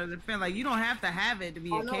your side of the fence, like you don't have to have it to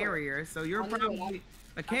be I a know. carrier. So you're I know, probably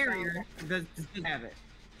a carrier that doesn't have it.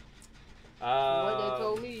 What they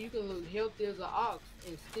told me, you can look healthy as an ox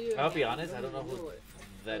and still. I'll be have honest, I don't know who Lord.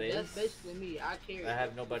 that But is. That's basically me. I carry. I have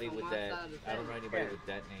it. nobody It's on with my that. side of the I don't know family. anybody with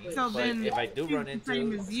that name. So but then if I do she's run the into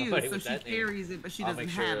same as you, somebody so with she that name, carries it, but she I'll doesn't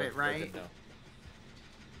make sure have to it, let right? them know.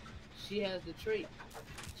 She has the trait.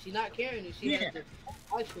 She's not carrying it. She Yeah. has the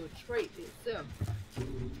actual trait itself.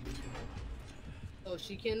 So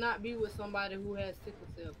she cannot be with somebody who has sickle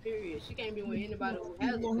cell. Period. She can't be with anybody who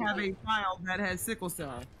has You will have a condition, child that has sickle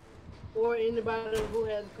cell. or anybody who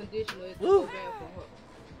has a condition that's Woo. so bad for her.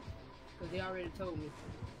 Because they already told me.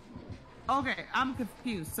 Okay, I'm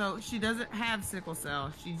confused. So she doesn't have sickle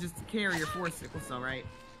cell. She's just a carrier for sickle cell, right?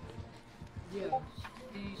 Yeah,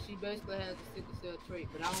 she basically has the sickle cell trait,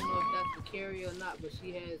 but I don't know if that's the carrier or not. But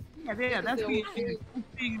she has. Yeah, that's sickle cell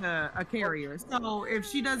being a carrier. So if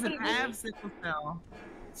she doesn't have sickle cell,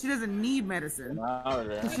 she doesn't need medicine. Out of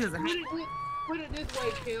there. She doesn't have. Put it this way,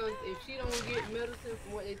 Kels. If she don't get medicine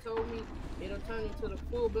from what they told me, it'll turn into the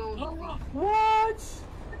full-blown disease. What?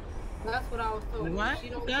 That's what I was told. If What? she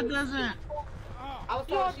don't That get- doesn't. I was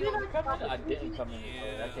told she don't get I didn't come in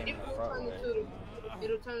here. I came in the it'll front turn way. into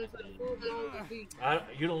it'll turn into the full-blown disease.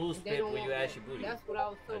 You don't lose They pip don't when you want ash that. your booty. That's what I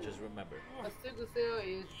was I told. just remember. A sickle cell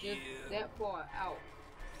is just that far out.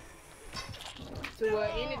 To where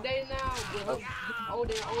any day now, with her getting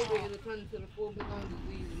older and older, it'll turn into the full-blown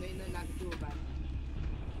disease, and ain't nothing I can do about it.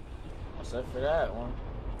 Except for that one.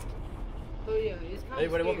 So yeah, it's kind of Everybody,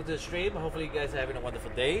 scary. welcome to the stream. Hopefully, you guys are having a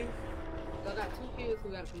wonderful day. I got 2 kids who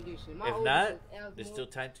got a condition. My If oldest not, is asthma there's still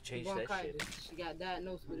time to change and that shit. bronchitis. She got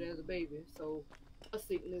diagnosed with it as a baby, so her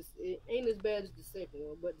sickness it ain't as bad as the second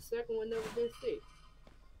one, but the second one never been sick.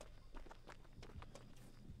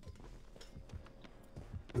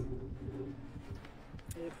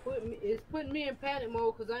 It's putting me in panic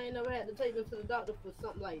mode because I ain't never had to take them to the doctor for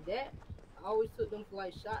something like that. I always took them for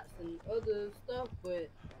like shots and other stuff, but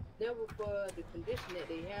never for the condition that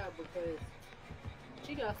they have because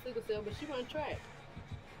she got sickle cell, but she run track.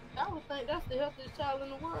 I would think that's the healthiest child in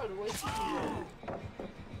the world, the way she is.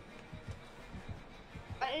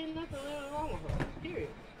 There ain't nothing really wrong with her. Period.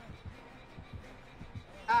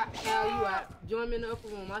 Cal, you out. Join me in the upper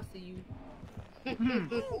room. I see you.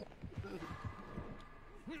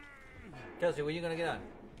 Kelsey, when you gonna get on?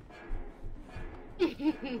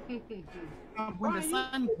 When the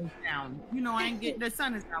sun goes down. You know, I ain't getting the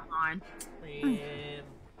sun is out on. Man,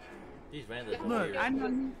 these randos over Look, here. I know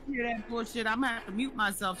you hear that bullshit. I'm gonna have to mute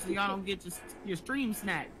myself so y'all don't get your stream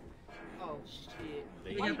snack. Oh shit.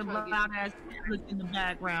 They You Why got the you trying to loud ass in the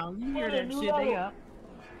background. You hear that shit? They up.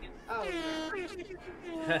 Oh, no.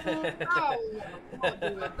 Don't do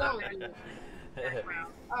it. Don't do it.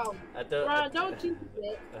 Oh, I thought, Ron, don't you do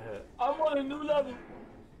that. I'm on a new level.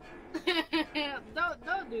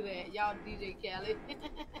 don't do that, y'all DJ Khaled.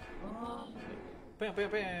 Bam, bam,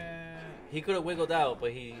 bam. He could have wiggled out,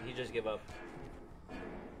 but he just gave up.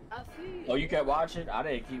 I see. Oh, you kept watching? I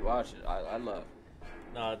didn't keep watching. I love.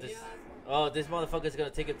 No, this. Yeah. Oh, this motherfucker's gonna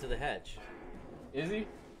take him to the hatch. Is he?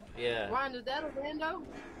 Yeah. Ron, is that a rando?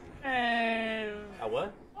 And A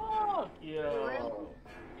what? oh, yeah.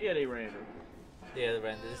 Yeah, they random. Yeah, the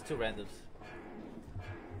random. There's two randoms.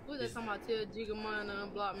 Who that talking about tell Jigamon to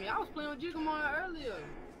unblock me? I was playing with Jigamon earlier.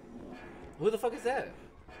 Who the fuck is that?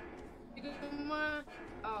 Jigamon?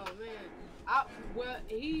 Oh man. I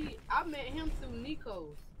met him through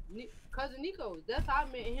Nico's. Cousin Nico's. That's how I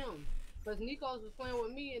met him. Because Nico's was playing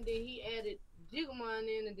with me and then he added Jigamon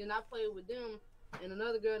in and then I played with them and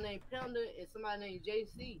another girl named Panda and somebody named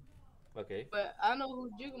JC. Okay. But I know who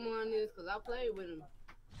Jigamon is because I played with him.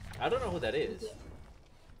 I don't know who that is.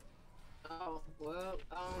 Oh, well,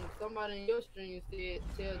 somebody in your stream said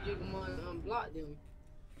tell Jigamon to unblock them.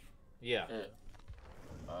 Yeah.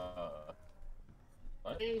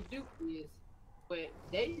 What? James Duke is. But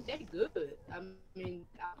they good. I mean,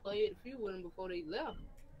 I played a few with them before they left.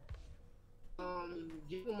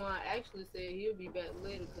 Jigamon actually said he'll be back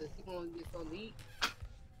later because he's gonna get something to eat.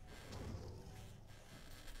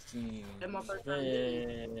 That's my first time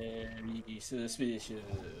doing it. Very suspicious.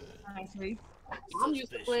 Actually, I'm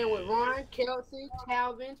used to playing with Ron, Kelsey,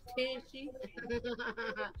 Calvin, Tenchi.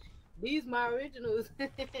 These my originals.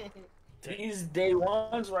 These day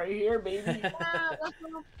ones right here, baby.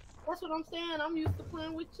 That's what I'm saying. I'm used to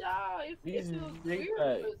playing with y'all. It These feels big weird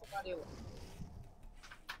guys. for somebody else.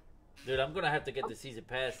 Dude, I'm gonna have to get the season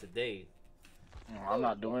pass today. No, I'm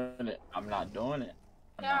not doing it. I'm not doing it.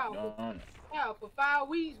 I'm not doing it. Yeah, for 5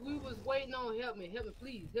 weeks we was waiting on help me,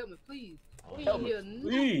 please, help me, please. We Help ain't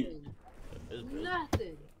me, hear please. nothing.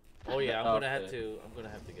 Nothing. Oh yeah, I'm gonna have Okay. to. I'm gonna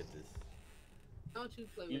have to get this. Don't you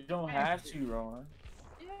play You with don't have to, Ron.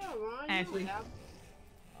 Yeah, Ron, Ashley. you have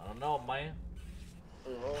I don't know, man.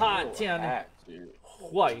 Oh, Hot Tiana. have to.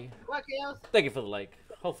 Why? what else? Thank you for the like.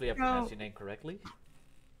 Hopefully I pronounced No. your name correctly.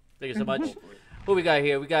 Thank you so much. Who we got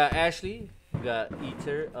here? We got Ashley. We got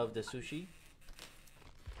Eater of the Sushi.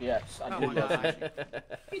 Yes, I Oh do my love God. sushi.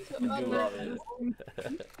 He took You my do name. love it.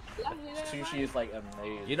 Did I hear that Sushi right? is like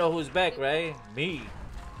amazing. You know who's back, right? Me.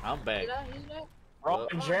 I'm back. Did I hear that? Ron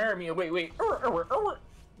and Jeremy. Wait.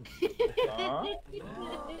 Huh?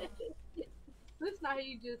 That's not how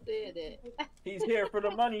you just said that. He's here for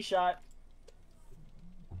the money shot.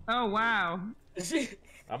 oh wow.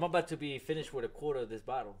 I'm about to be finished with a quarter of this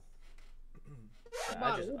bottle.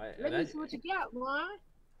 Let me see what you got, Ron.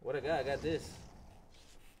 What I got? I got this.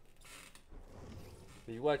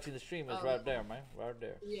 If you watching the stream, it's Oh. right there, man. Right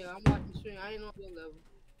there. Yeah, I'm watching the stream. I ain't on your level.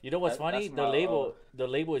 You know what's That's funny? my, The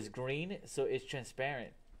label is green, so it's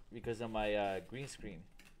transparent because of my green screen.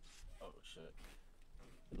 Oh shit.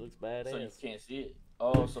 It looks badass. So you can't see it.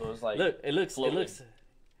 Oh, so it's like Look, it floating.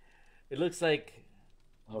 looks like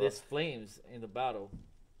Hold there's flames in the bottle.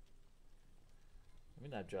 Let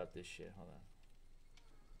me not drop this shit. Hold on.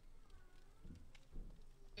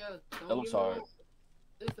 Yeah, don't That looks get me hard. wrong.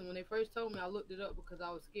 Listen, when they first told me, I looked it up because I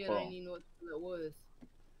was scared. Oh. I didn't even know what it was.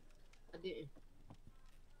 I didn't.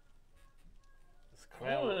 It's Oh,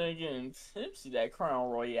 crown. they're getting tipsy. That Crown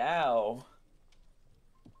Royale.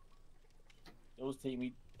 Those take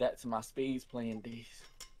me back to my spades playing days.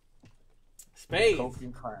 Spades. Coke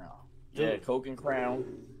and Crown. Dude. Yeah, Coke and Crown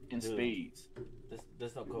and Dude. spades.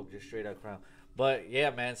 There's no coke, just straight up crown. But yeah,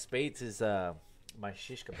 man, spades is my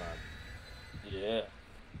shish kebab. Yeah.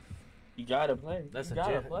 You gotta play. That's you some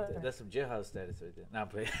gotta play. that's some jailhouse status right there. Nah, I'm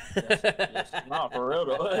playing. Yes, nah, for real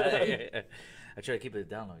though. I try to keep it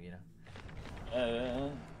down low, you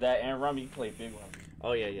know. That and Rummy play big one.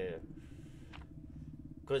 Oh yeah.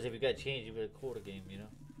 Because if you got change, you got a quarter game, you know.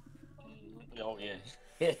 Oh yeah.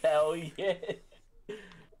 Hell yeah.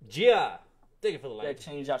 Gia, thank you for the That like.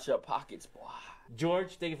 change out your pockets, boy.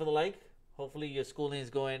 George, thank you for the like. Hopefully your schooling is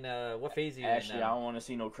going. What phase are you Actually, in I now? don't want to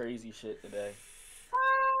see no crazy shit today.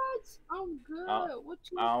 What? I'm good. What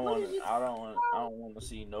you? I don't what want. did you I don't want. I don't want to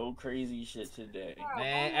see no crazy shit today.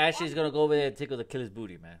 Man, Ashley's gonna go over there and tickle the killer's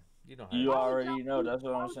booty, man. You know how. You it is. already know. That's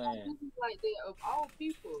what why I'm would y'all saying. do me like that of all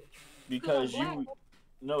people? Because I'm you. black.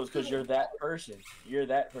 No, it's because you're that person. You're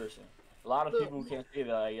that person. A lot of Look. people can't say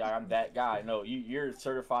that. Like, I'm that guy. No, you're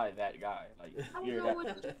certified that guy. Like I don't you're know that. what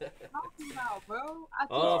you're talking about, bro. I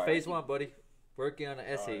Oh, told phase you, one, buddy. Working on an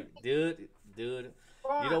essay, Alright. dude.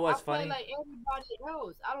 bro, You know what's I play funny? like everybody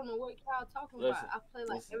else. I don't know what y'all talking Listen, about. I play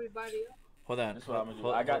like listen. everybody else. Hold on. That's what I'm gonna do.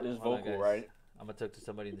 I got this hold on, vocal guys. right. I'm gonna talk to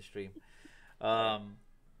somebody in the stream.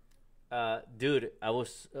 Dude, I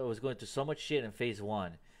was going through so much shit in phase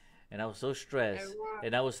one, and I was so stressed, Everyone.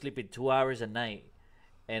 and I was sleeping 2 hours a night,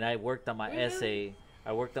 and I worked on my Really? essay.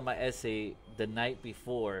 I worked on my essay the night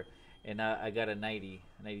before, and I got a 92%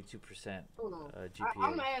 Hold on. GPA.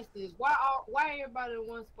 I'm gonna ask this: why everybody in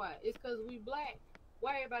one spot? It's because we black.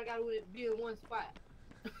 Why everybody gotta be in one spot?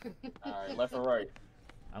 All right, left or right.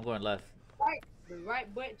 I'm going left. Right, the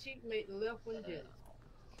right butt cheek make the left one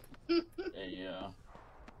jealous. Yeah.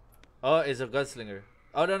 Oh, it's a gunslinger.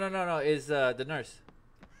 Oh no! It's the nurse.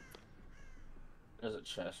 There's a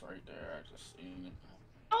chest right there. I just seen it.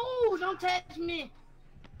 Oh, don't touch me.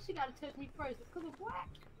 She gotta touch me first. Cause of black.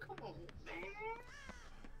 Come on, man.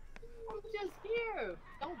 I'm just here.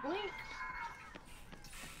 Don't blink.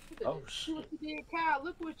 Look at Oh this. shit. Look what you did, Kyle.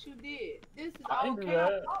 Look what you did. This is I all didn't do Kyle's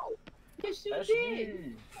that. fault. Yes, you That's did.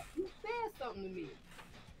 you. You said something to me.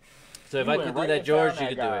 So if You I went could do right that, and George, found you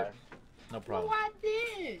could do that it. No No, problem. I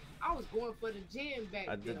didn't. I was going for the gym back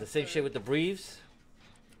I then. did the same sir. shit with the briefs.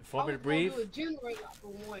 I Formative was gonna brief, do a generator for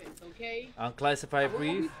once, okay? unclassified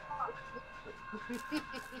brief,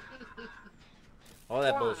 all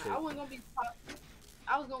that bullshit. I wasn't gonna be.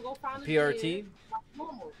 I was gonna go find a PRT. gym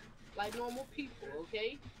like normal people,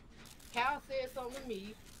 okay? Cal said something to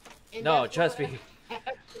me. And No, that's trust what me.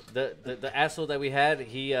 happened. The asshole that we had,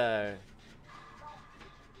 he was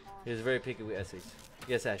very picky with essays.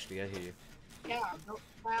 Yes, Ashley, I hear you. Cal,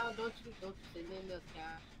 don't you say nothing else, Cal.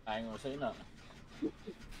 I ain't gonna say nothing.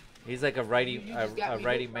 He's like a writing You just got me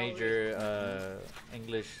writing hooked major,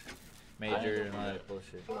 English major, and all that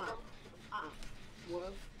bullshit. Come on.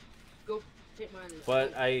 Well, go take mine.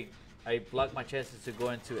 But I blocked my chances to go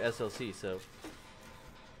into SLC, so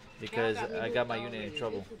because I got my unit in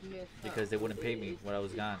trouble because they wouldn't pay me when I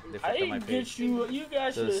was gone. They I fucked up my didn't pay. get you. You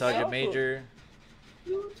guys So should the sergeant major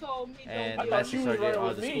You told me and don't the be master you was sergeant right or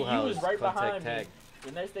with the me. You schoolhouse was right contact behind tag. me.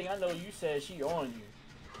 The next thing I know, you said she on you.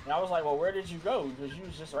 And I was like, well, where did you go? Because you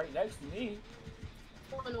was just right next to me.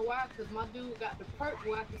 I don't know why, because my dude got the perk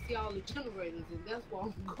where I can see all the generators, and that's where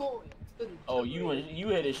I'm going. To the Oh, you generator. you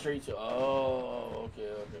headed straight to. Oh,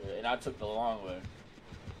 okay. And I took the long way.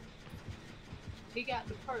 He got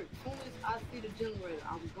the perk. As soon as I see the generator,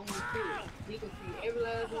 I'm going to it. He can see every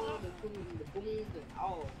last one, including the booms and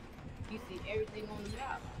all. He see everything on the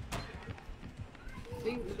map.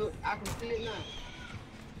 See, look, I can see it now.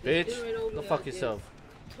 The generator Bitch, over go there, fuck there's yourself.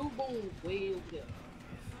 2 booms way over there.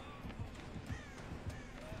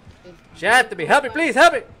 It's- She after me. Help me, please,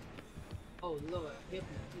 help me. Oh Lord, help me,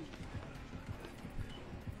 please.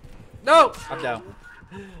 No, I'm down.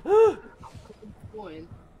 One,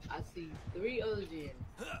 I see 3 other gens.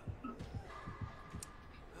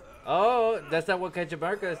 Oh, that's not what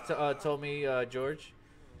Cajamarca told me, George.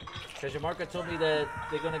 Cajamarca told me that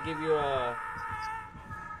they're gonna give you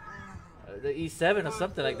the E7 or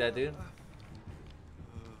something like that, dude.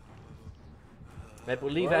 I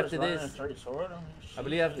believe Bro, after it's running this, straight sword on me. I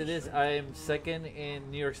believe after this, I am second in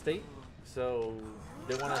New York State. So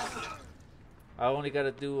they want us. I only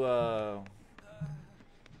gotta do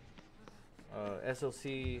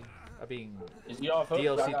SLC. I mean Is he off hook? I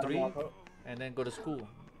got DLC him 3, off hook. and then go to school.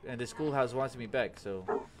 And the schoolhouse wants me back, so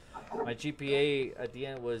my GPA at the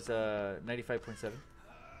end was 95.7.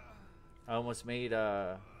 I almost made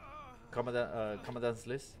commandant's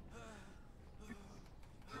list.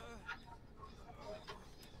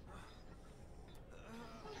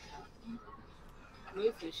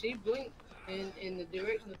 Listen, she blinked in the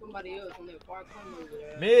direction of somebody else on that far corner over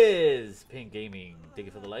there. Ms. Pink Gaming, thank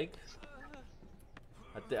you for the like.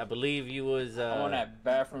 I believe you was. I'm on that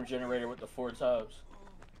bathroom generator with the 4 tubs.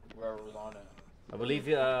 Whoever was on it. I believe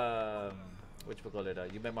you. Which we call it?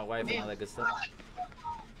 You met my wife and all that good stuff.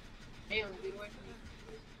 Damn, get away from me.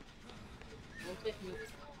 Don't touch me.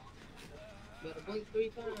 Better blink 3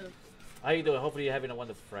 times. How you doing? Hopefully you're having a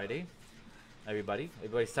wonderful Friday, everybody's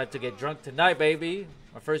time to get drunk tonight, baby.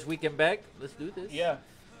 My first weekend back. Let's do this. Yeah.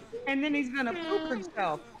 And then he's gonna poop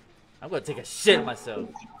himself. I'm gonna take a shit myself.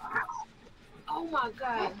 Oh my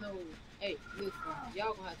God, no. Hey, listen,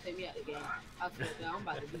 y'all gonna have to take me out of the game. I swear to God, I'm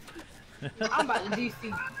about to DC. I'm about to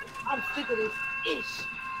DC. I'm sick of this ish.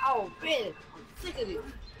 Oh, man, I'm sick of this.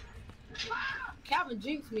 Calvin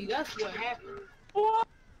jinxed me. That's what happened. What?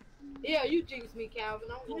 Yeah, you jinxed me, Calvin.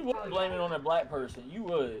 You would blame it on a black person. You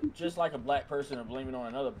would. Just like a black person would blame it on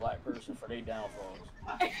another black person for their downfalls.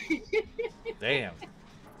 Damn.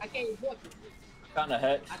 I can't help it. Kinda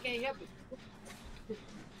hex. I can't help it.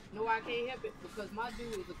 No, I can't help it because my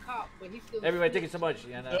dude is a cop, but he's still. Everybody, thank you so much.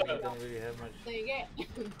 Yeah, no, we don't really have much. Thing at.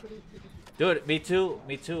 Dude, me too.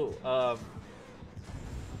 Me too. So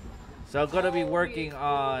I'm gonna be working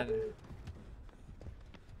on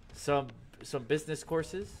some business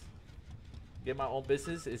courses. Get my own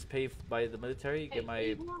business. It's paid by the military. Get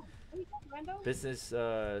my business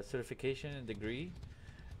certification and degree,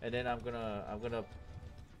 and then I'm gonna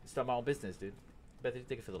start my own business, dude. Bethany,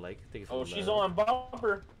 thank you for the like. Thank you for Oh, the she's love. on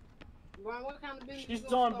bumper. Ron, what kind of business She's you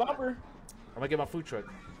gonna on start? bumper. I'm gonna get my food truck.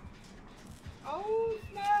 Oh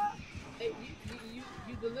snap! Hey, you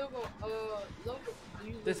deliver local.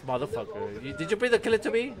 This motherfucker. Did you bring the killer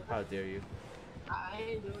to me? How dare you? I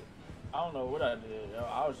ain't do it. I don't know what I did. Yo.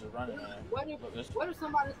 I was just running, man. What if Look, this- what if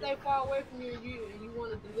somebody stay far away from you and you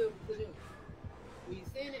want to deliver to them? Will you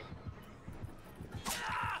send it?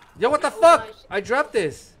 Yo, what the fuck? I dropped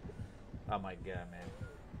this. Oh my god, man.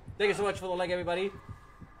 Thank you so much for the like, everybody.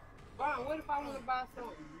 Ron, what if I want to buy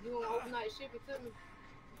something? You want to overnight ship it to me?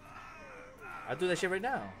 I'll do that shit right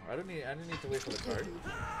now. I don't need to wait for the card.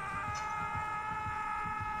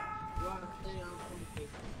 Ron, stay on something.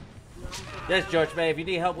 Yes, George, man. If you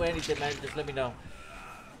need help with anything, man, just let me know.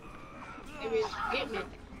 Hey, bitch, hit me.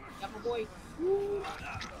 Got my boy. Woo.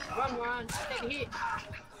 Run, Ron. Take a hit.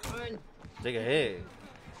 Run. Take a hit.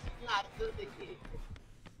 Nah, I took the hit.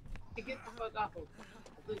 Get the fuck off him. I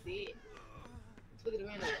took the hit. Look at the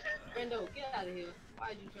Rando. Rando, get out of here. Why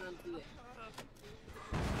are you trying to do that?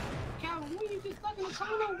 Calvin, when you just stuck in the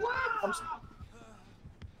corner? What?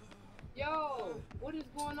 Yo, what is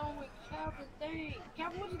going on with Calvin's thing?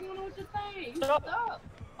 Calvin, what is going on with your thing? You stuck.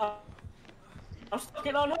 I'm stuck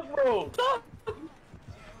in on that road.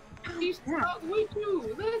 He's stuck with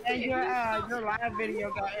you. Listen. And your live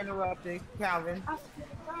video got interrupted, Calvin. I swear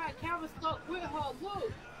to God, Calvin stuck with her.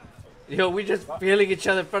 Look. Yo, we just feeling each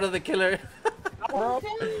other in front of the killer. I'm telling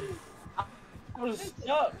you. I was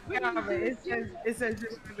stuck. Calvin, it says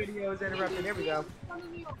this video is interrupted. There we go.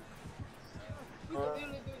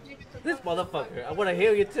 This motherfucker. I want to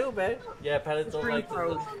heal you too, man. Yeah, pellets don't like Free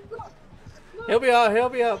to. Help me out.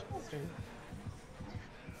 Help me out.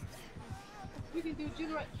 We can do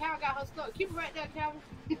generate. Cal got her stuck. Keep it right there, Calvin.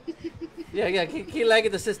 Yeah. Keep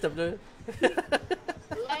lagging the system, dude.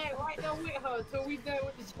 Lag right there with her until we done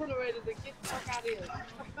with the generator to get the fuck out of here.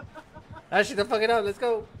 Actually, the fuck it out. Let's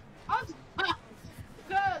go.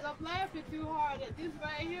 Because I'm laughing too hard at this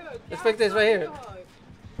right here. Let's fix this right here.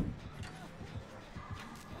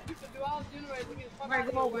 You can do all the generators to get the fuck Right, out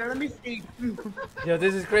of go over here. there. Let me see. Yo,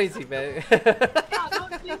 this is crazy, man. Cal,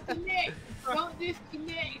 don't disconnect. Don't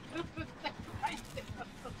disconnect. Right there.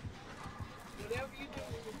 Whatever you do,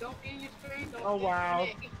 don't be in your stream. Don't Oh, wow.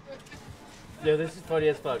 disconnect. Yo, this is funny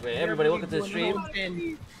as fuck, man. Everybody, welcome to the stream.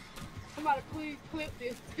 Somebody please clip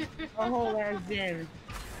this. A whole ass den.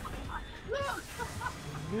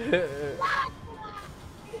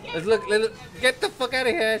 Let's look. Get the fuck out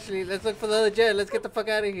of here, Ashley. Let's look for the other jet. Let's get the fuck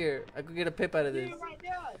out of here. I could get a pip out of this. Yeah, right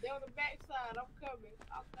there. They're on the backside. I'm coming.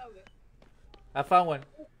 I'm coming. I found one.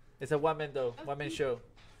 It's a one-man though. One-man show.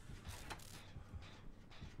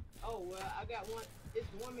 Oh, well, I got one. It's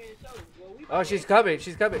a one-man show. Well, we Oh, she's coming.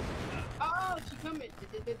 She's coming. Oh, she coming.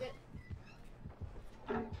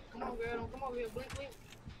 Come on, girl. Don't come over here. Blink, blink.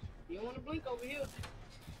 You don't want to blink over here.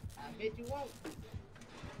 I bet you won't.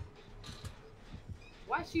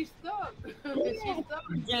 Why she stuck? She's stuck.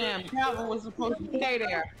 Damn, Calvin was supposed to stay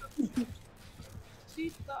there.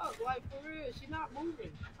 She's stuck. Like, for real. She's not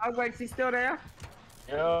moving. I was like, she's still there?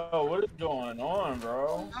 Yo, what is going on,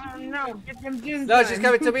 bro? I don't know. Get them gens No, done. she's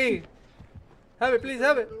coming to me. Have it, please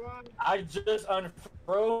have it. I just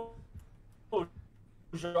unfroze. Oh,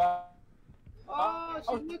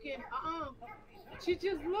 she's looking. She's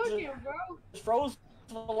just looking, bro. It's froze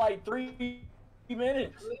for like 3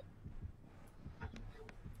 minutes.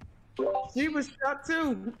 She was stuck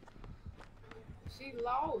too. She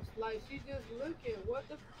lost. Like, she just looking. What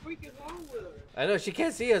the freak is wrong with her? I know she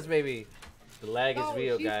can't see us, baby. The lag is No,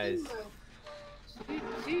 real, she guys. seen us.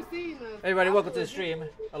 She seen us. Everybody, I welcome to the was- stream.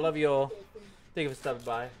 I love you all. Thank you for stopping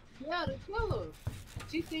by. Yeah, the killer.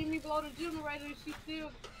 She seen me blow the generator and she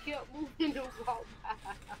still kept moving to walk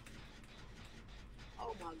by.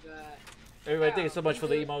 Oh my god. Everybody, thank you so much for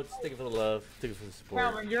the emotes. Thank you for the love. Thank you for the support.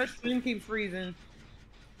 Calvin, your stream keeps freezing.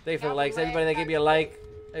 Thank you for the likes. Everybody that gave me a like.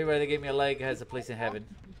 Everybody that gave me a like has a place in heaven.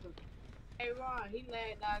 Hey Ron, he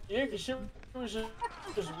lagged out. Yeah, cause shit was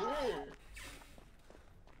just weird.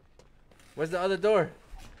 Where's the other door?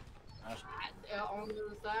 On the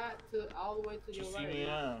other side, to all the way to You your see me right.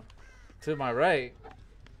 now? To my right.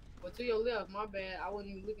 But to your left, my bad. I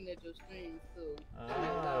wasn't even looking at your stream, so.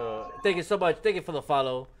 Oh, thank you so much. Thank you for the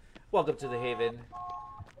follow. Welcome to the Haven.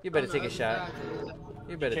 You better take a shot.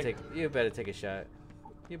 You better take a shot.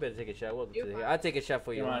 You better take a shot. Welcome to the Haven. I'll take a shot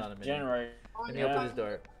for you. Hold on a minute. January. Let me open this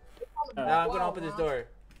door. Now I'm gonna open this door.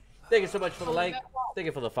 Thank you so much for the like. Thank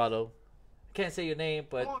you for the follow. Can't say your name,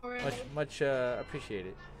 but much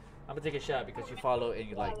appreciated. I'm gonna take a shot because you follow and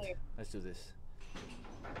you liked. Let's do this.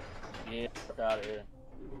 Yeah, fuck out of here.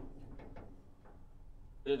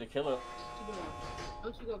 Dude, the killer.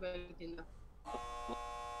 Don't you go back in there.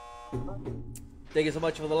 Thank you so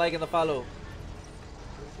much for the like and the follow.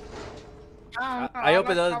 I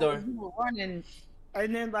opened the other door. You were running,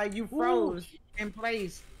 and then like you froze in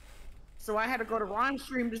place. So I had to go to Ron's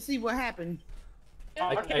stream to see what happened.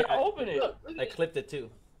 I can't open it. I clipped it too.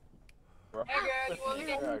 Hey girl, you wanna look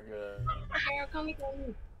at me? Girl, come look at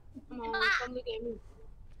me. Come on, come look at me.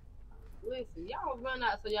 Listen, y'all run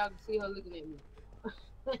out so y'all can see her looking at me.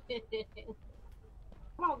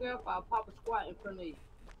 Come on, girl, if I pop a squat in front of you.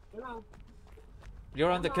 You know?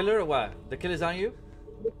 You're on the killer or what? The killer's on you?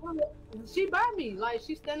 She by me, like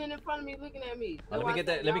she's standing in front of me looking at me. Let me get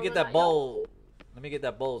that. Let me get that bowl. Let me get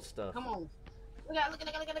that bowl stuff. Come on. Look at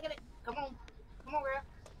it. Come on. Come on, girl.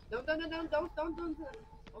 Don't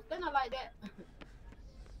stand there like that.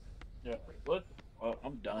 Yeah. What? Well,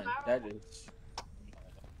 I'm done. That is.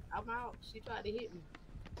 I'm out. She tried to hit me.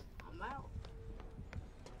 I'm out.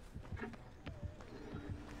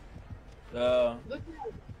 Look at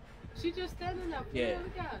her. She just standing there. Yeah.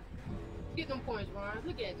 Look at her. Get them points, Ron.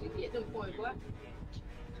 Look at you. Get them points, boy.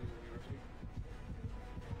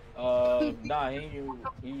 Nah, he was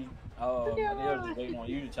just waiting on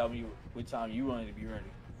you to tell me what time you wanted to be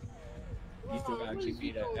ready. You still gotta give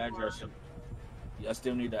me the address. I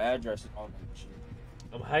still need the address and all that shit.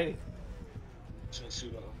 I'm hiding.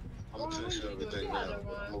 I'm gonna finish everything now.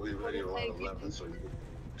 I'm gonna be ready around 11, so you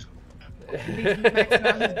I'm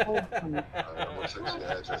gonna text you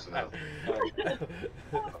the address now.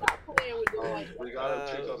 We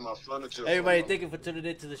gotta pick up my furniture. Everybody, thank you for tuning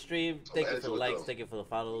in to the stream. Thank you for the likes. Thank you for the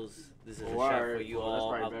follows. This is a shot for you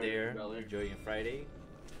all out there enjoying your Friday.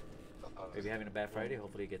 If you're having a bad Friday,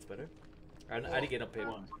 hopefully it gets better. I didn't get a pip.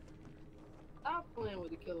 Stop playing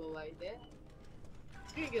with the killer like that.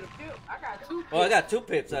 You didn't get a pip. I got 2 pips. Oh, I got 2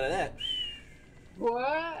 pips out of that.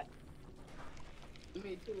 What? You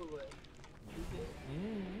made 2 of it.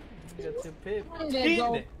 You got 2 pips. How did it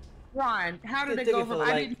go? Ron, how did it go from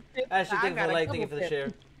I didn't fit, Ashley, I thank you for got the a like, thank you double for the share.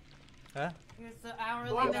 pip. Huh? Here's the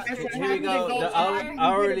hourly. Here we go. The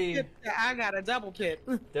hourly. I got a double pip.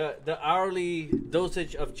 The hourly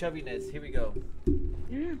dosage of chubbiness. Here we go.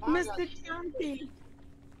 Mr. Chunky.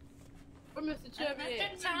 Where Mr. Chubby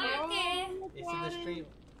at? Mr. Chunky. It's in the stream.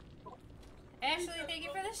 Ashley, thank you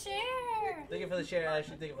for the share. Thank you for the share,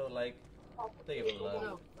 Ashley. Thank you for the like. Thank you for the love.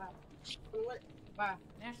 No, bye. Bye.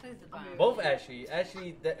 Ashley's the bomb. Both Ashley.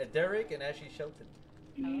 Ashley Derek and Ashley Shelton.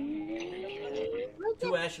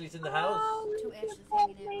 2 Ashleys in the house. 2 Ashleys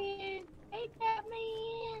hanging Hey,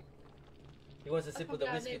 Catman. He wants to sip with the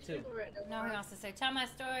whiskey too. out. No, he wants to say, tell my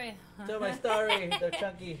story. Tell my story.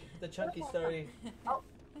 The chunky story.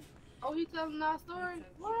 Oh, he telling our story?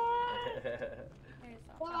 What?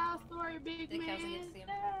 Tell our story, big Did man. Kelsey get to see him?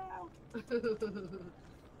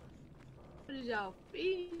 What is y'all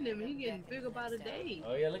feeding him? He getting bigger by the day.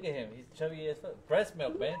 Oh yeah, look at him. He's chubby as fuck. Breast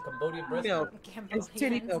milk, man. Cambodian breast milk. It's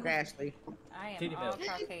titty milk, Ashley. I am Titty all milk.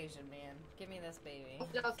 Caucasian, man. Give me this baby.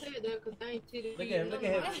 Y'all said that because they ain't titty. Look at him. Look at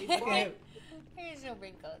him. Look at him. Here's your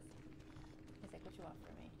wrinkles. He's like, what you want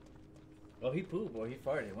from me? Oh, he pooped or he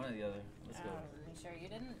farted. One or the other. Let's go. You sure you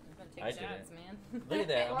didn't? I'm gonna take I shots, didn't. man. Look at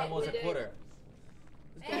that. I'm almost a quarter.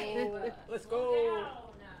 Let's go.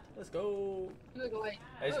 Let's go.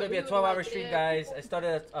 It's gonna be a 12-hour stream, guys. I started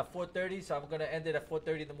at 4:30, so I'm gonna end it at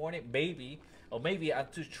 4:30 in the morning, maybe, or maybe I'm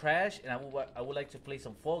too trash, and I would like to play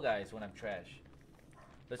some Fall Guys when I'm trash.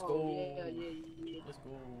 Let's go. Let's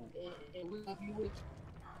go.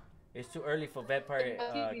 It's too early for Vampire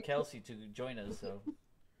Kelsey to join us, so.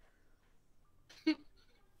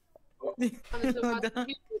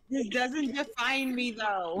 This doesn't define me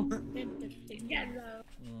though.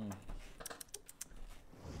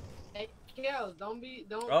 Hey, Kels, don't.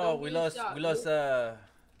 Oh, don't we be lost shocked.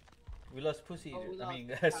 we lost pussy eater. we I mean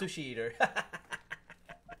lost sushi eater.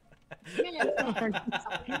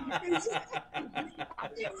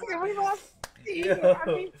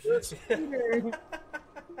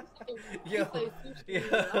 Yo,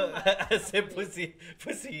 I said pussy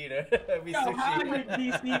eater. I mean Yo, how sushi. did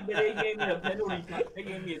DC, but they gave me a penalty. They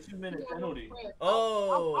gave me a 2-minute penalty.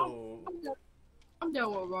 Oh, I'm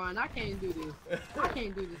done with Ron. I can't do this. I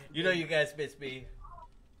can't do this. you know you guys miss me.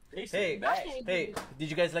 They Hey, said back. hey, did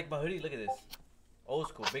you guys like my hoodie? Look at this. Old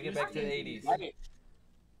school, bring it back to the 80s.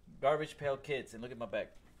 Garbage Pail Kids, and look at my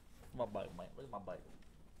back. My bike, man. Look at my bike.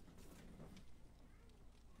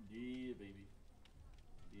 Yeah, baby.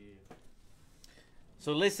 Yeah.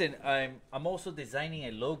 So listen, I'm also designing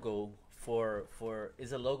a logo for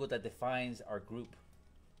is a logo that defines our group.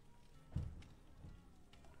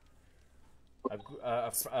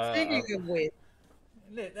 Speaking of which,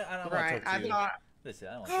 I don't right? want to talk I to you. thought. Listen,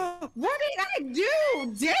 I don't want to talk. What did I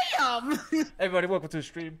do? Damn. Everybody, welcome to the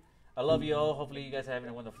stream. I love you all. Hopefully, you guys are having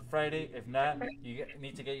a wonderful Friday. If not, you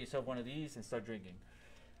need to get yourself one of these and start drinking.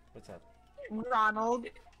 What's up?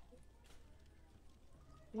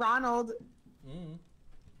 Ronald. Mm.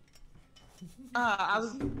 I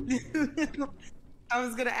was I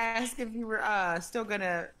was gonna ask if you were still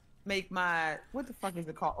gonna make my what the fuck is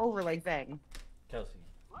it called overlay thing Kelsey,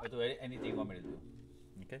 I'll do anything you want me to do.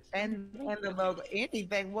 Okay. and the logo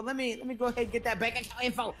anything. Well, let me go ahead and get that bank account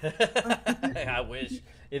info. I wish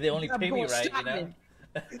if they only pay me right, you know.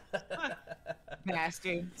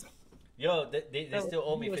 Bastards. Yo, they still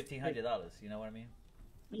owe me $1,500. You know what I mean?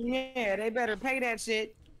 Yeah, they better pay that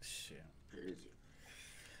shit. Shit.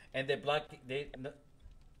 And they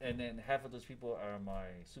and then half of those people are my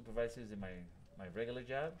supervisors in my regular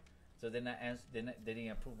job, so they're not they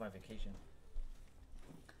didn't approve my vacation.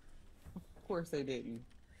 Of course they didn't.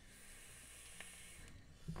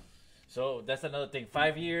 So that's another thing.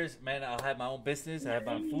 5 years, man. I'll have my own business. I have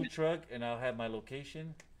my own food truck, and I'll have my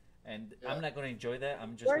location. And I'm not gonna enjoy that.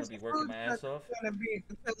 I'm just Where's gonna be the working food my ass truck off. gonna be?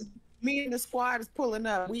 Because me and the squad is pulling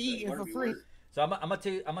up. We eating for free. So I'm gonna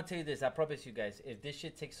tell you this. I promise you guys, if this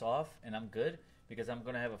shit takes off and I'm good, because I'm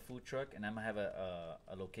gonna have a food truck and I'm gonna have a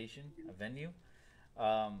location, a venue.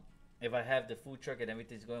 If I have the food truck and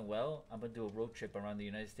everything's going well, I'm gonna do a road trip around the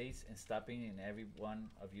United States and stopping in every one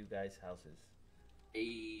of you guys' houses.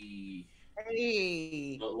 Hey.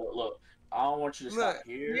 Hey. Look. I don't want you to stop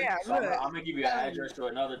here. Yeah, so I'm look. gonna give you an address to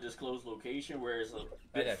another disclosed location where it's a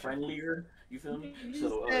bit friendlier. You feel me?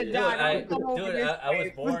 So said, Dude, God, I come over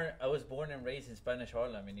this was born and raised in Spanish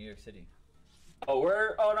Harlem in New York City. oh,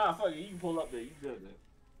 where? Oh, nah, fuck it. You can pull up there. You good, man.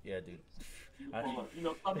 Yeah, dude. You can pull up. You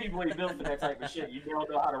know, some people ain't built for that type of shit. You don't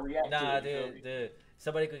know how to react Nah, to it. dude.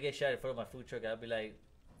 Somebody could get shot in front of my food truck. I'd be like,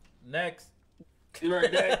 next. You right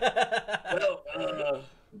there. Well,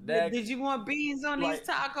 Next. Did you want beans on Like- these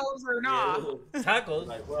tacos or not? yeah. Tacos?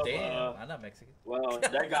 Like, well, Damn, I'm not Mexican. Well,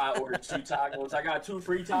 that guy ordered 2 tacos. I got 2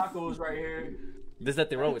 free tacos right here. There's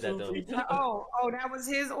nothing wrong with that, 2 though. free tacos. Oh, that was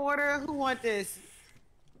his order. Who want this?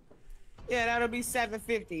 Yeah, that'll be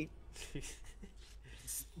 $7.50.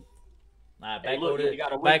 Nah, Hey, look, you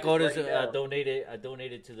gotta wait back this orders. right now. I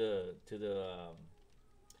donated to the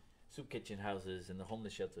soup kitchen houses and the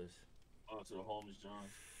homeless shelters. Oh, to the homeless John.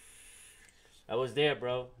 I was there,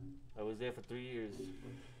 bro. I was there for 3 years.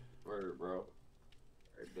 Word, bro.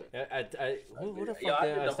 Right, Who the fuck Yo, I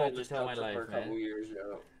did did I the start to homeless tell my shelter for life, a couple man? years,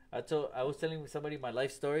 yo. I was telling somebody my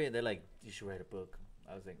life story, and they're like, "You should write a book."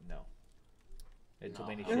 I was like, "No." There's too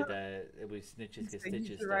many shit that it was snitches get So you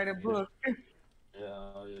stitches. should write a stuff, you know? book.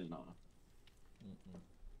 Yeah, no.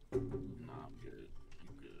 Mm-mm. Nah, I'm good.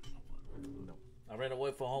 You good. No. I ran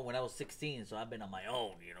away from home when I was 16, so I've been on my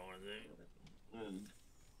own. You know what I'm saying?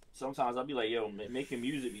 Sometimes I'll be like, yo, making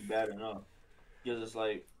music be bad enough. Because it's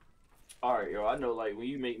like, all right, yo, I know, like, when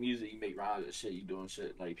you make music, you make rhymes and shit, you doing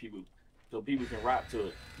shit, like, so people can rap to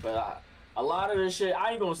it. But a lot of this shit,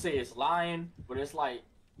 I ain't gonna say it's lying, but it's like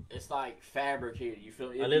fabricated, you feel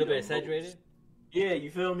me? A little bit exaggerated? Yeah,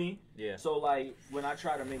 you feel me? Yeah. So, like, when I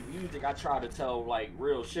try to make music, I try to tell, like,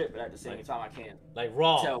 real shit, but at the same Like- time, I can't Like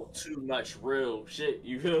raw. tell too much real shit,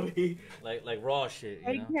 you feel me? Like raw shit,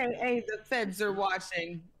 you know? AKA the feds are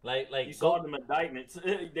watching. Like You saw them indictments,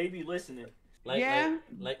 they be listening. Yeah.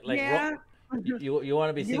 like Yeah. raw. You want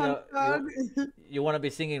to be singing Young Thug. you want to be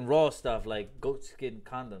singing raw stuff like goat skin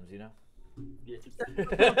condoms, you know?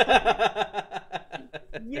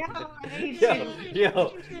 Yo, I hate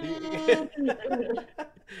yo, you.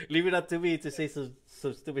 leave it up to me to say some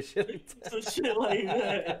stupid shit like that. Some shit like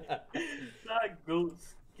that. Not goat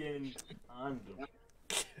skin condom.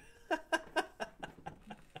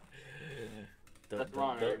 That's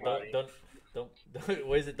wrong, everybody. Don't,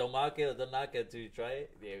 what is it? Don't mock it or don't knock it till you try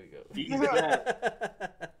it. There we go. He's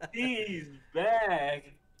back. He's back.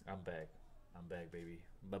 I'm back.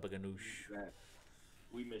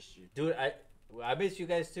 We missed you, dude. I miss you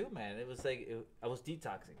guys too, man. It was like I was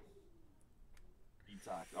detoxing.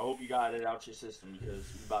 Detox. I hope you got it out your system because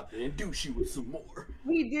we're about to induce you with some more.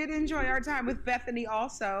 We did enjoy our time with Bethany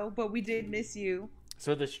also, but we did miss you.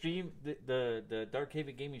 So the stream, the Dark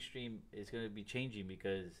Haven Gaming stream is going to be changing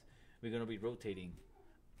because we're going to be rotating.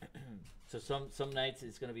 So some nights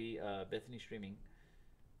it's going to be Bethany streaming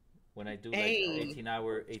when I do like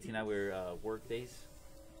 18-hour work days.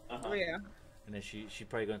 Uh-huh. Yeah. And then she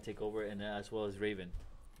probably going to take over, and as well as Raven.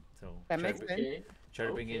 So That makes sense. try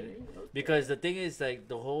to bring in, because the thing is like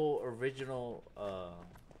the whole original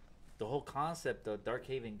the whole concept of Dark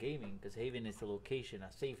Haven Gaming, because Haven is the location,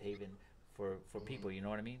 a safe haven for people, you know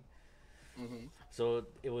what I mean? Mm-hmm. So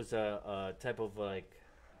it was a type of like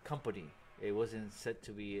company. It wasn't set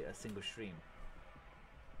to be a single stream.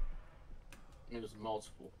 It was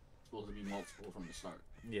multiple. Supposed to be multiple from the start.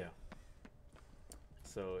 Yeah.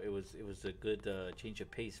 So it was a good change of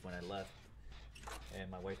pace when I left, and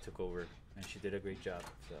my wife took over, and she did a great job.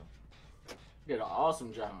 So Did an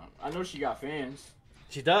awesome job. I know she got fans.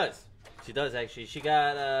 she does. She does actually. She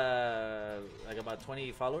got like about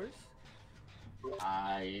 20 followers.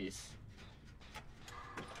 Nice.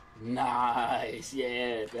 Nice.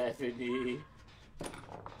 Yeah, Bethany.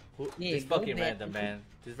 Yeah, This go fucking random, Bethany. man.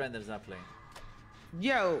 This random's not playing.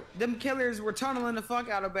 Yo, them killers were tunneling the fuck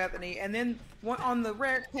out of Bethany, and then on the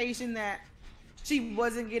rare occasion that she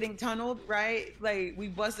wasn't getting tunneled, right? Like we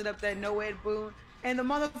busted up that no-ed boon, and the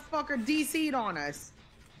motherfucker DC'd on us.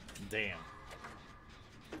 Damn.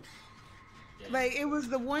 Like it was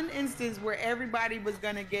the one instance where everybody was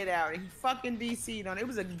gonna get out, and he fucking DC'd on. It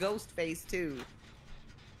was a ghost face too.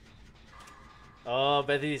 Oh,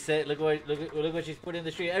 Bethany said, look what she's put in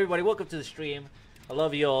the stream. Everybody, welcome to the stream. I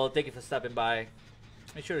love you all. Thank you for stopping by.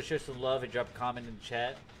 Make sure to share some love and drop a comment in the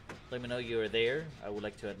chat. Let me know you are there. I would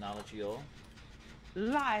like to acknowledge you all.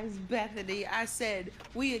 Lies, Bethany. I said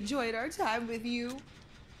we enjoyed our time with you.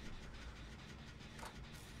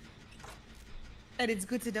 And it's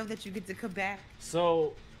good to know that you get to come back.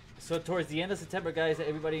 So towards the end of September, guys,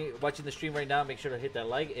 everybody watching the stream right now, make sure to hit that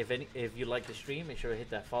like. If you like the stream, make sure to hit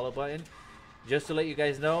that follow button. Just to let you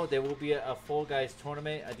guys know, there will be a Fall Guys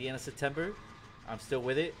tournament at the end of September. I'm still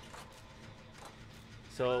with it.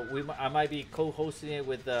 So I might be co-hosting it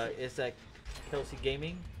with Isaac Kelsey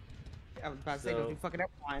Gaming. I was about to say, don't you fucking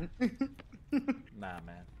up one. Nah,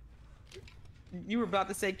 man. You were about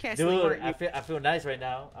to say Kesley, Dude, weren't you? I feel nice right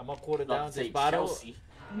now. I'm gonna quarter down Say this bottle. Chelsea.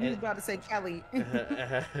 You was about to say Kelly. I'm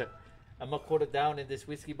gonna quarter down in this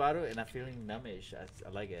whiskey bottle, and I'm feeling numbish. I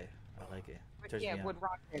like it. I like it. Turns Yeah, me on. would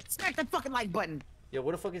rock it. Smack that fucking like button. Yo,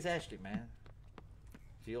 where the fuck is Ashley, man?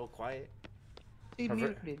 She all quiet. She Her,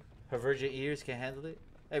 muted. her virgin ears can't handle it.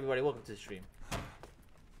 Everybody, welcome to the stream.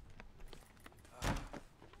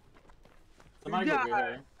 Somebody go get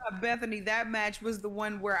her. Bethany, that match was the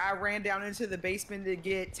one where I ran down into the basement to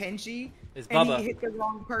get Tenchi, It's and Bubba. he hit the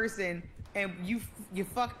wrong person, and you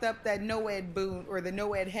fucked up that no-ed boon or the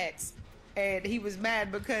no-ed hex, and he was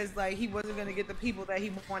mad because like he wasn't gonna get the people that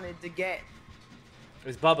he wanted to get.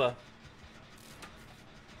 It's Bubba.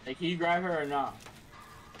 Hey, can you grab her or not?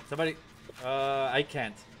 Somebody. I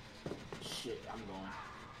can't. Shit, I'm going.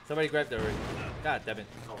 Somebody grabbed her already. God damn it.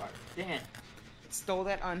 Oh, alright. Damn. Stole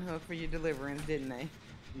that unhook for your deliverance, didn't they?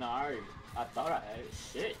 No, I thought I had it.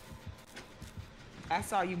 Shit. I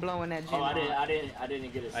saw you blowing that gym. Oh, I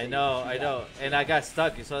didn't get it. I know. And I got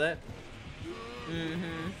stuck. You saw that?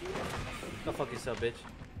 Mm-hmm. Go fuck yourself, bitch.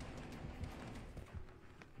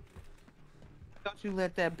 Don't you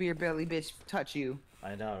let that beer belly bitch touch you.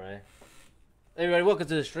 I know, right? Everybody, welcome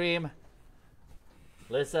to the stream.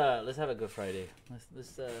 Let's have a good Friday.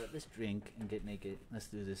 Let's drink and get naked. Let's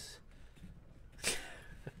do this.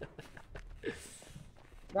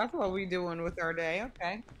 That's what we doing with our day,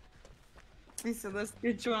 okay? He said, let's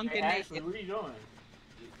get drunk Hey, and Ashley, naked. what are you doing?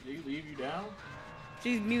 Did you leave you down?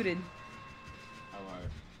 She's muted. Oh, alright.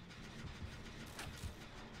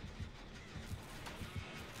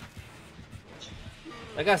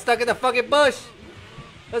 I got stuck in the fucking bush.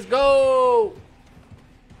 Let's go.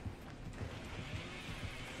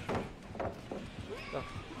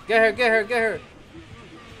 Get her.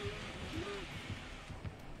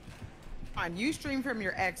 On you stream from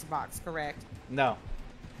your Xbox, correct? No.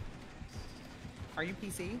 Are you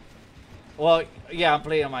PC? Well, yeah, I'm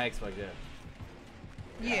playing on my Xbox, yeah.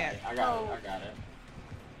 Yeah. I got it.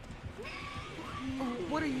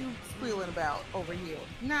 What are you squealing about over here?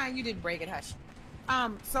 Nah, you didn't break it, hush.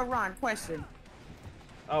 So Ron, question.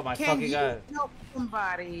 Oh my Can fucking you god. help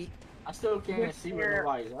somebody? I still can't With see where their-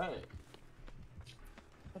 nobody's at.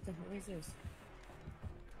 What the hell is this?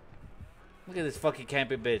 Look at this fucking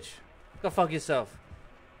camping bitch. Go fuck yourself.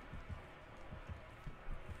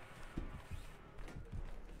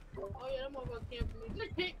 Oh yeah, that motherfucker came for me.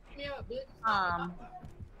 Just pick me up, bitch.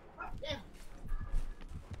 Yeah.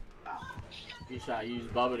 You try to use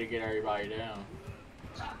Bubba to get everybody down.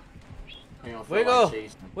 He don't feel Where you like go?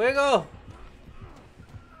 chasing. Where you go?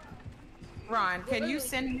 Ron, can you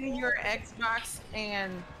send me your Xbox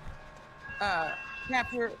and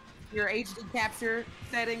capture your HD capture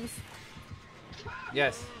settings?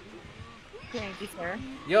 Yes. Thank you, sir.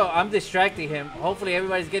 Yo, I'm distracting him. Hopefully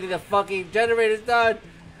everybody's getting the fucking generators done.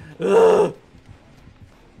 Ugh.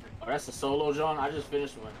 Oh, that's a solo, John? I just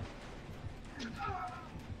finished one.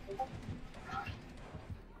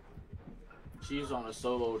 She's on a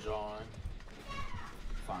solo, John.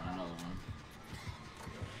 Find another one.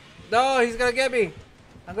 No, he's gonna get me.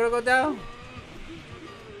 I'm gonna go down.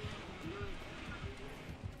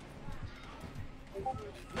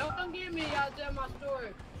 Don't get me, y'all tell my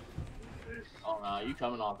story. Oh, no, you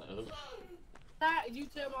coming off the hook. You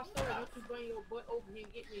tell my story, don't you bring your butt over here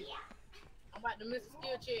and get me. I'm about to miss a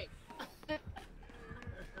skill check.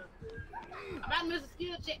 I'm about to miss a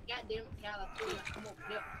skill check. Goddamn it, y'all, I told you I'm over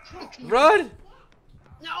here. Run!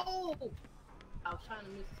 No! I was trying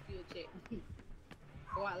to miss a skill check.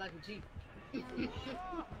 Go out like a G.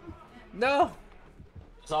 No.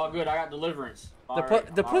 It's all good. I got deliverance.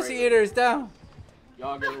 The pussy eater is down.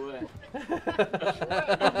 Y'all get away.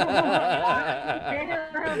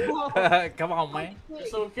 Come on, man.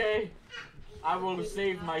 It's okay. I will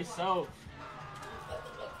save myself.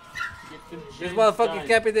 Get the This gens motherfucker done.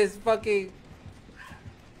 kept this fucking.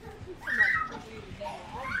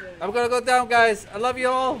 I'm gonna go down, guys. I love you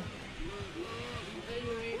all.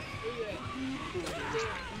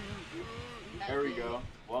 There we go.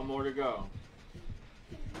 One more to go.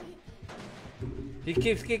 He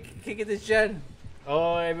keeps kicking this gen.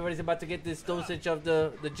 Oh, everybody's about to get this dosage of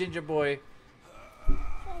the ginger boy.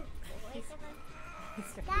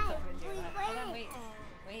 Hold on, wait.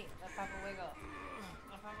 Wait, let Papa wiggle.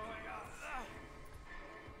 Let Papa wiggle.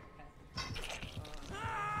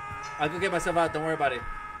 I'll go get myself out. Don't worry about it.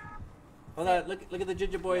 Hold on. Look at the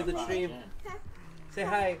ginger boy in the stream. Say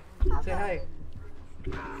hi. Say hi.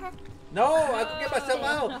 No, I can get myself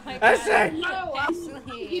out. I said. No, I Ashley. want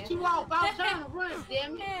to get you off. I was trying to run,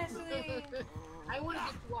 damn it. Ashley. I want to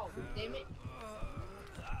get you off, damn it.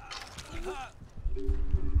 You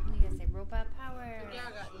gotta say robot power.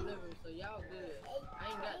 Y'all got delivered, so y'all good. I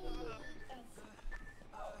ain't got delivered.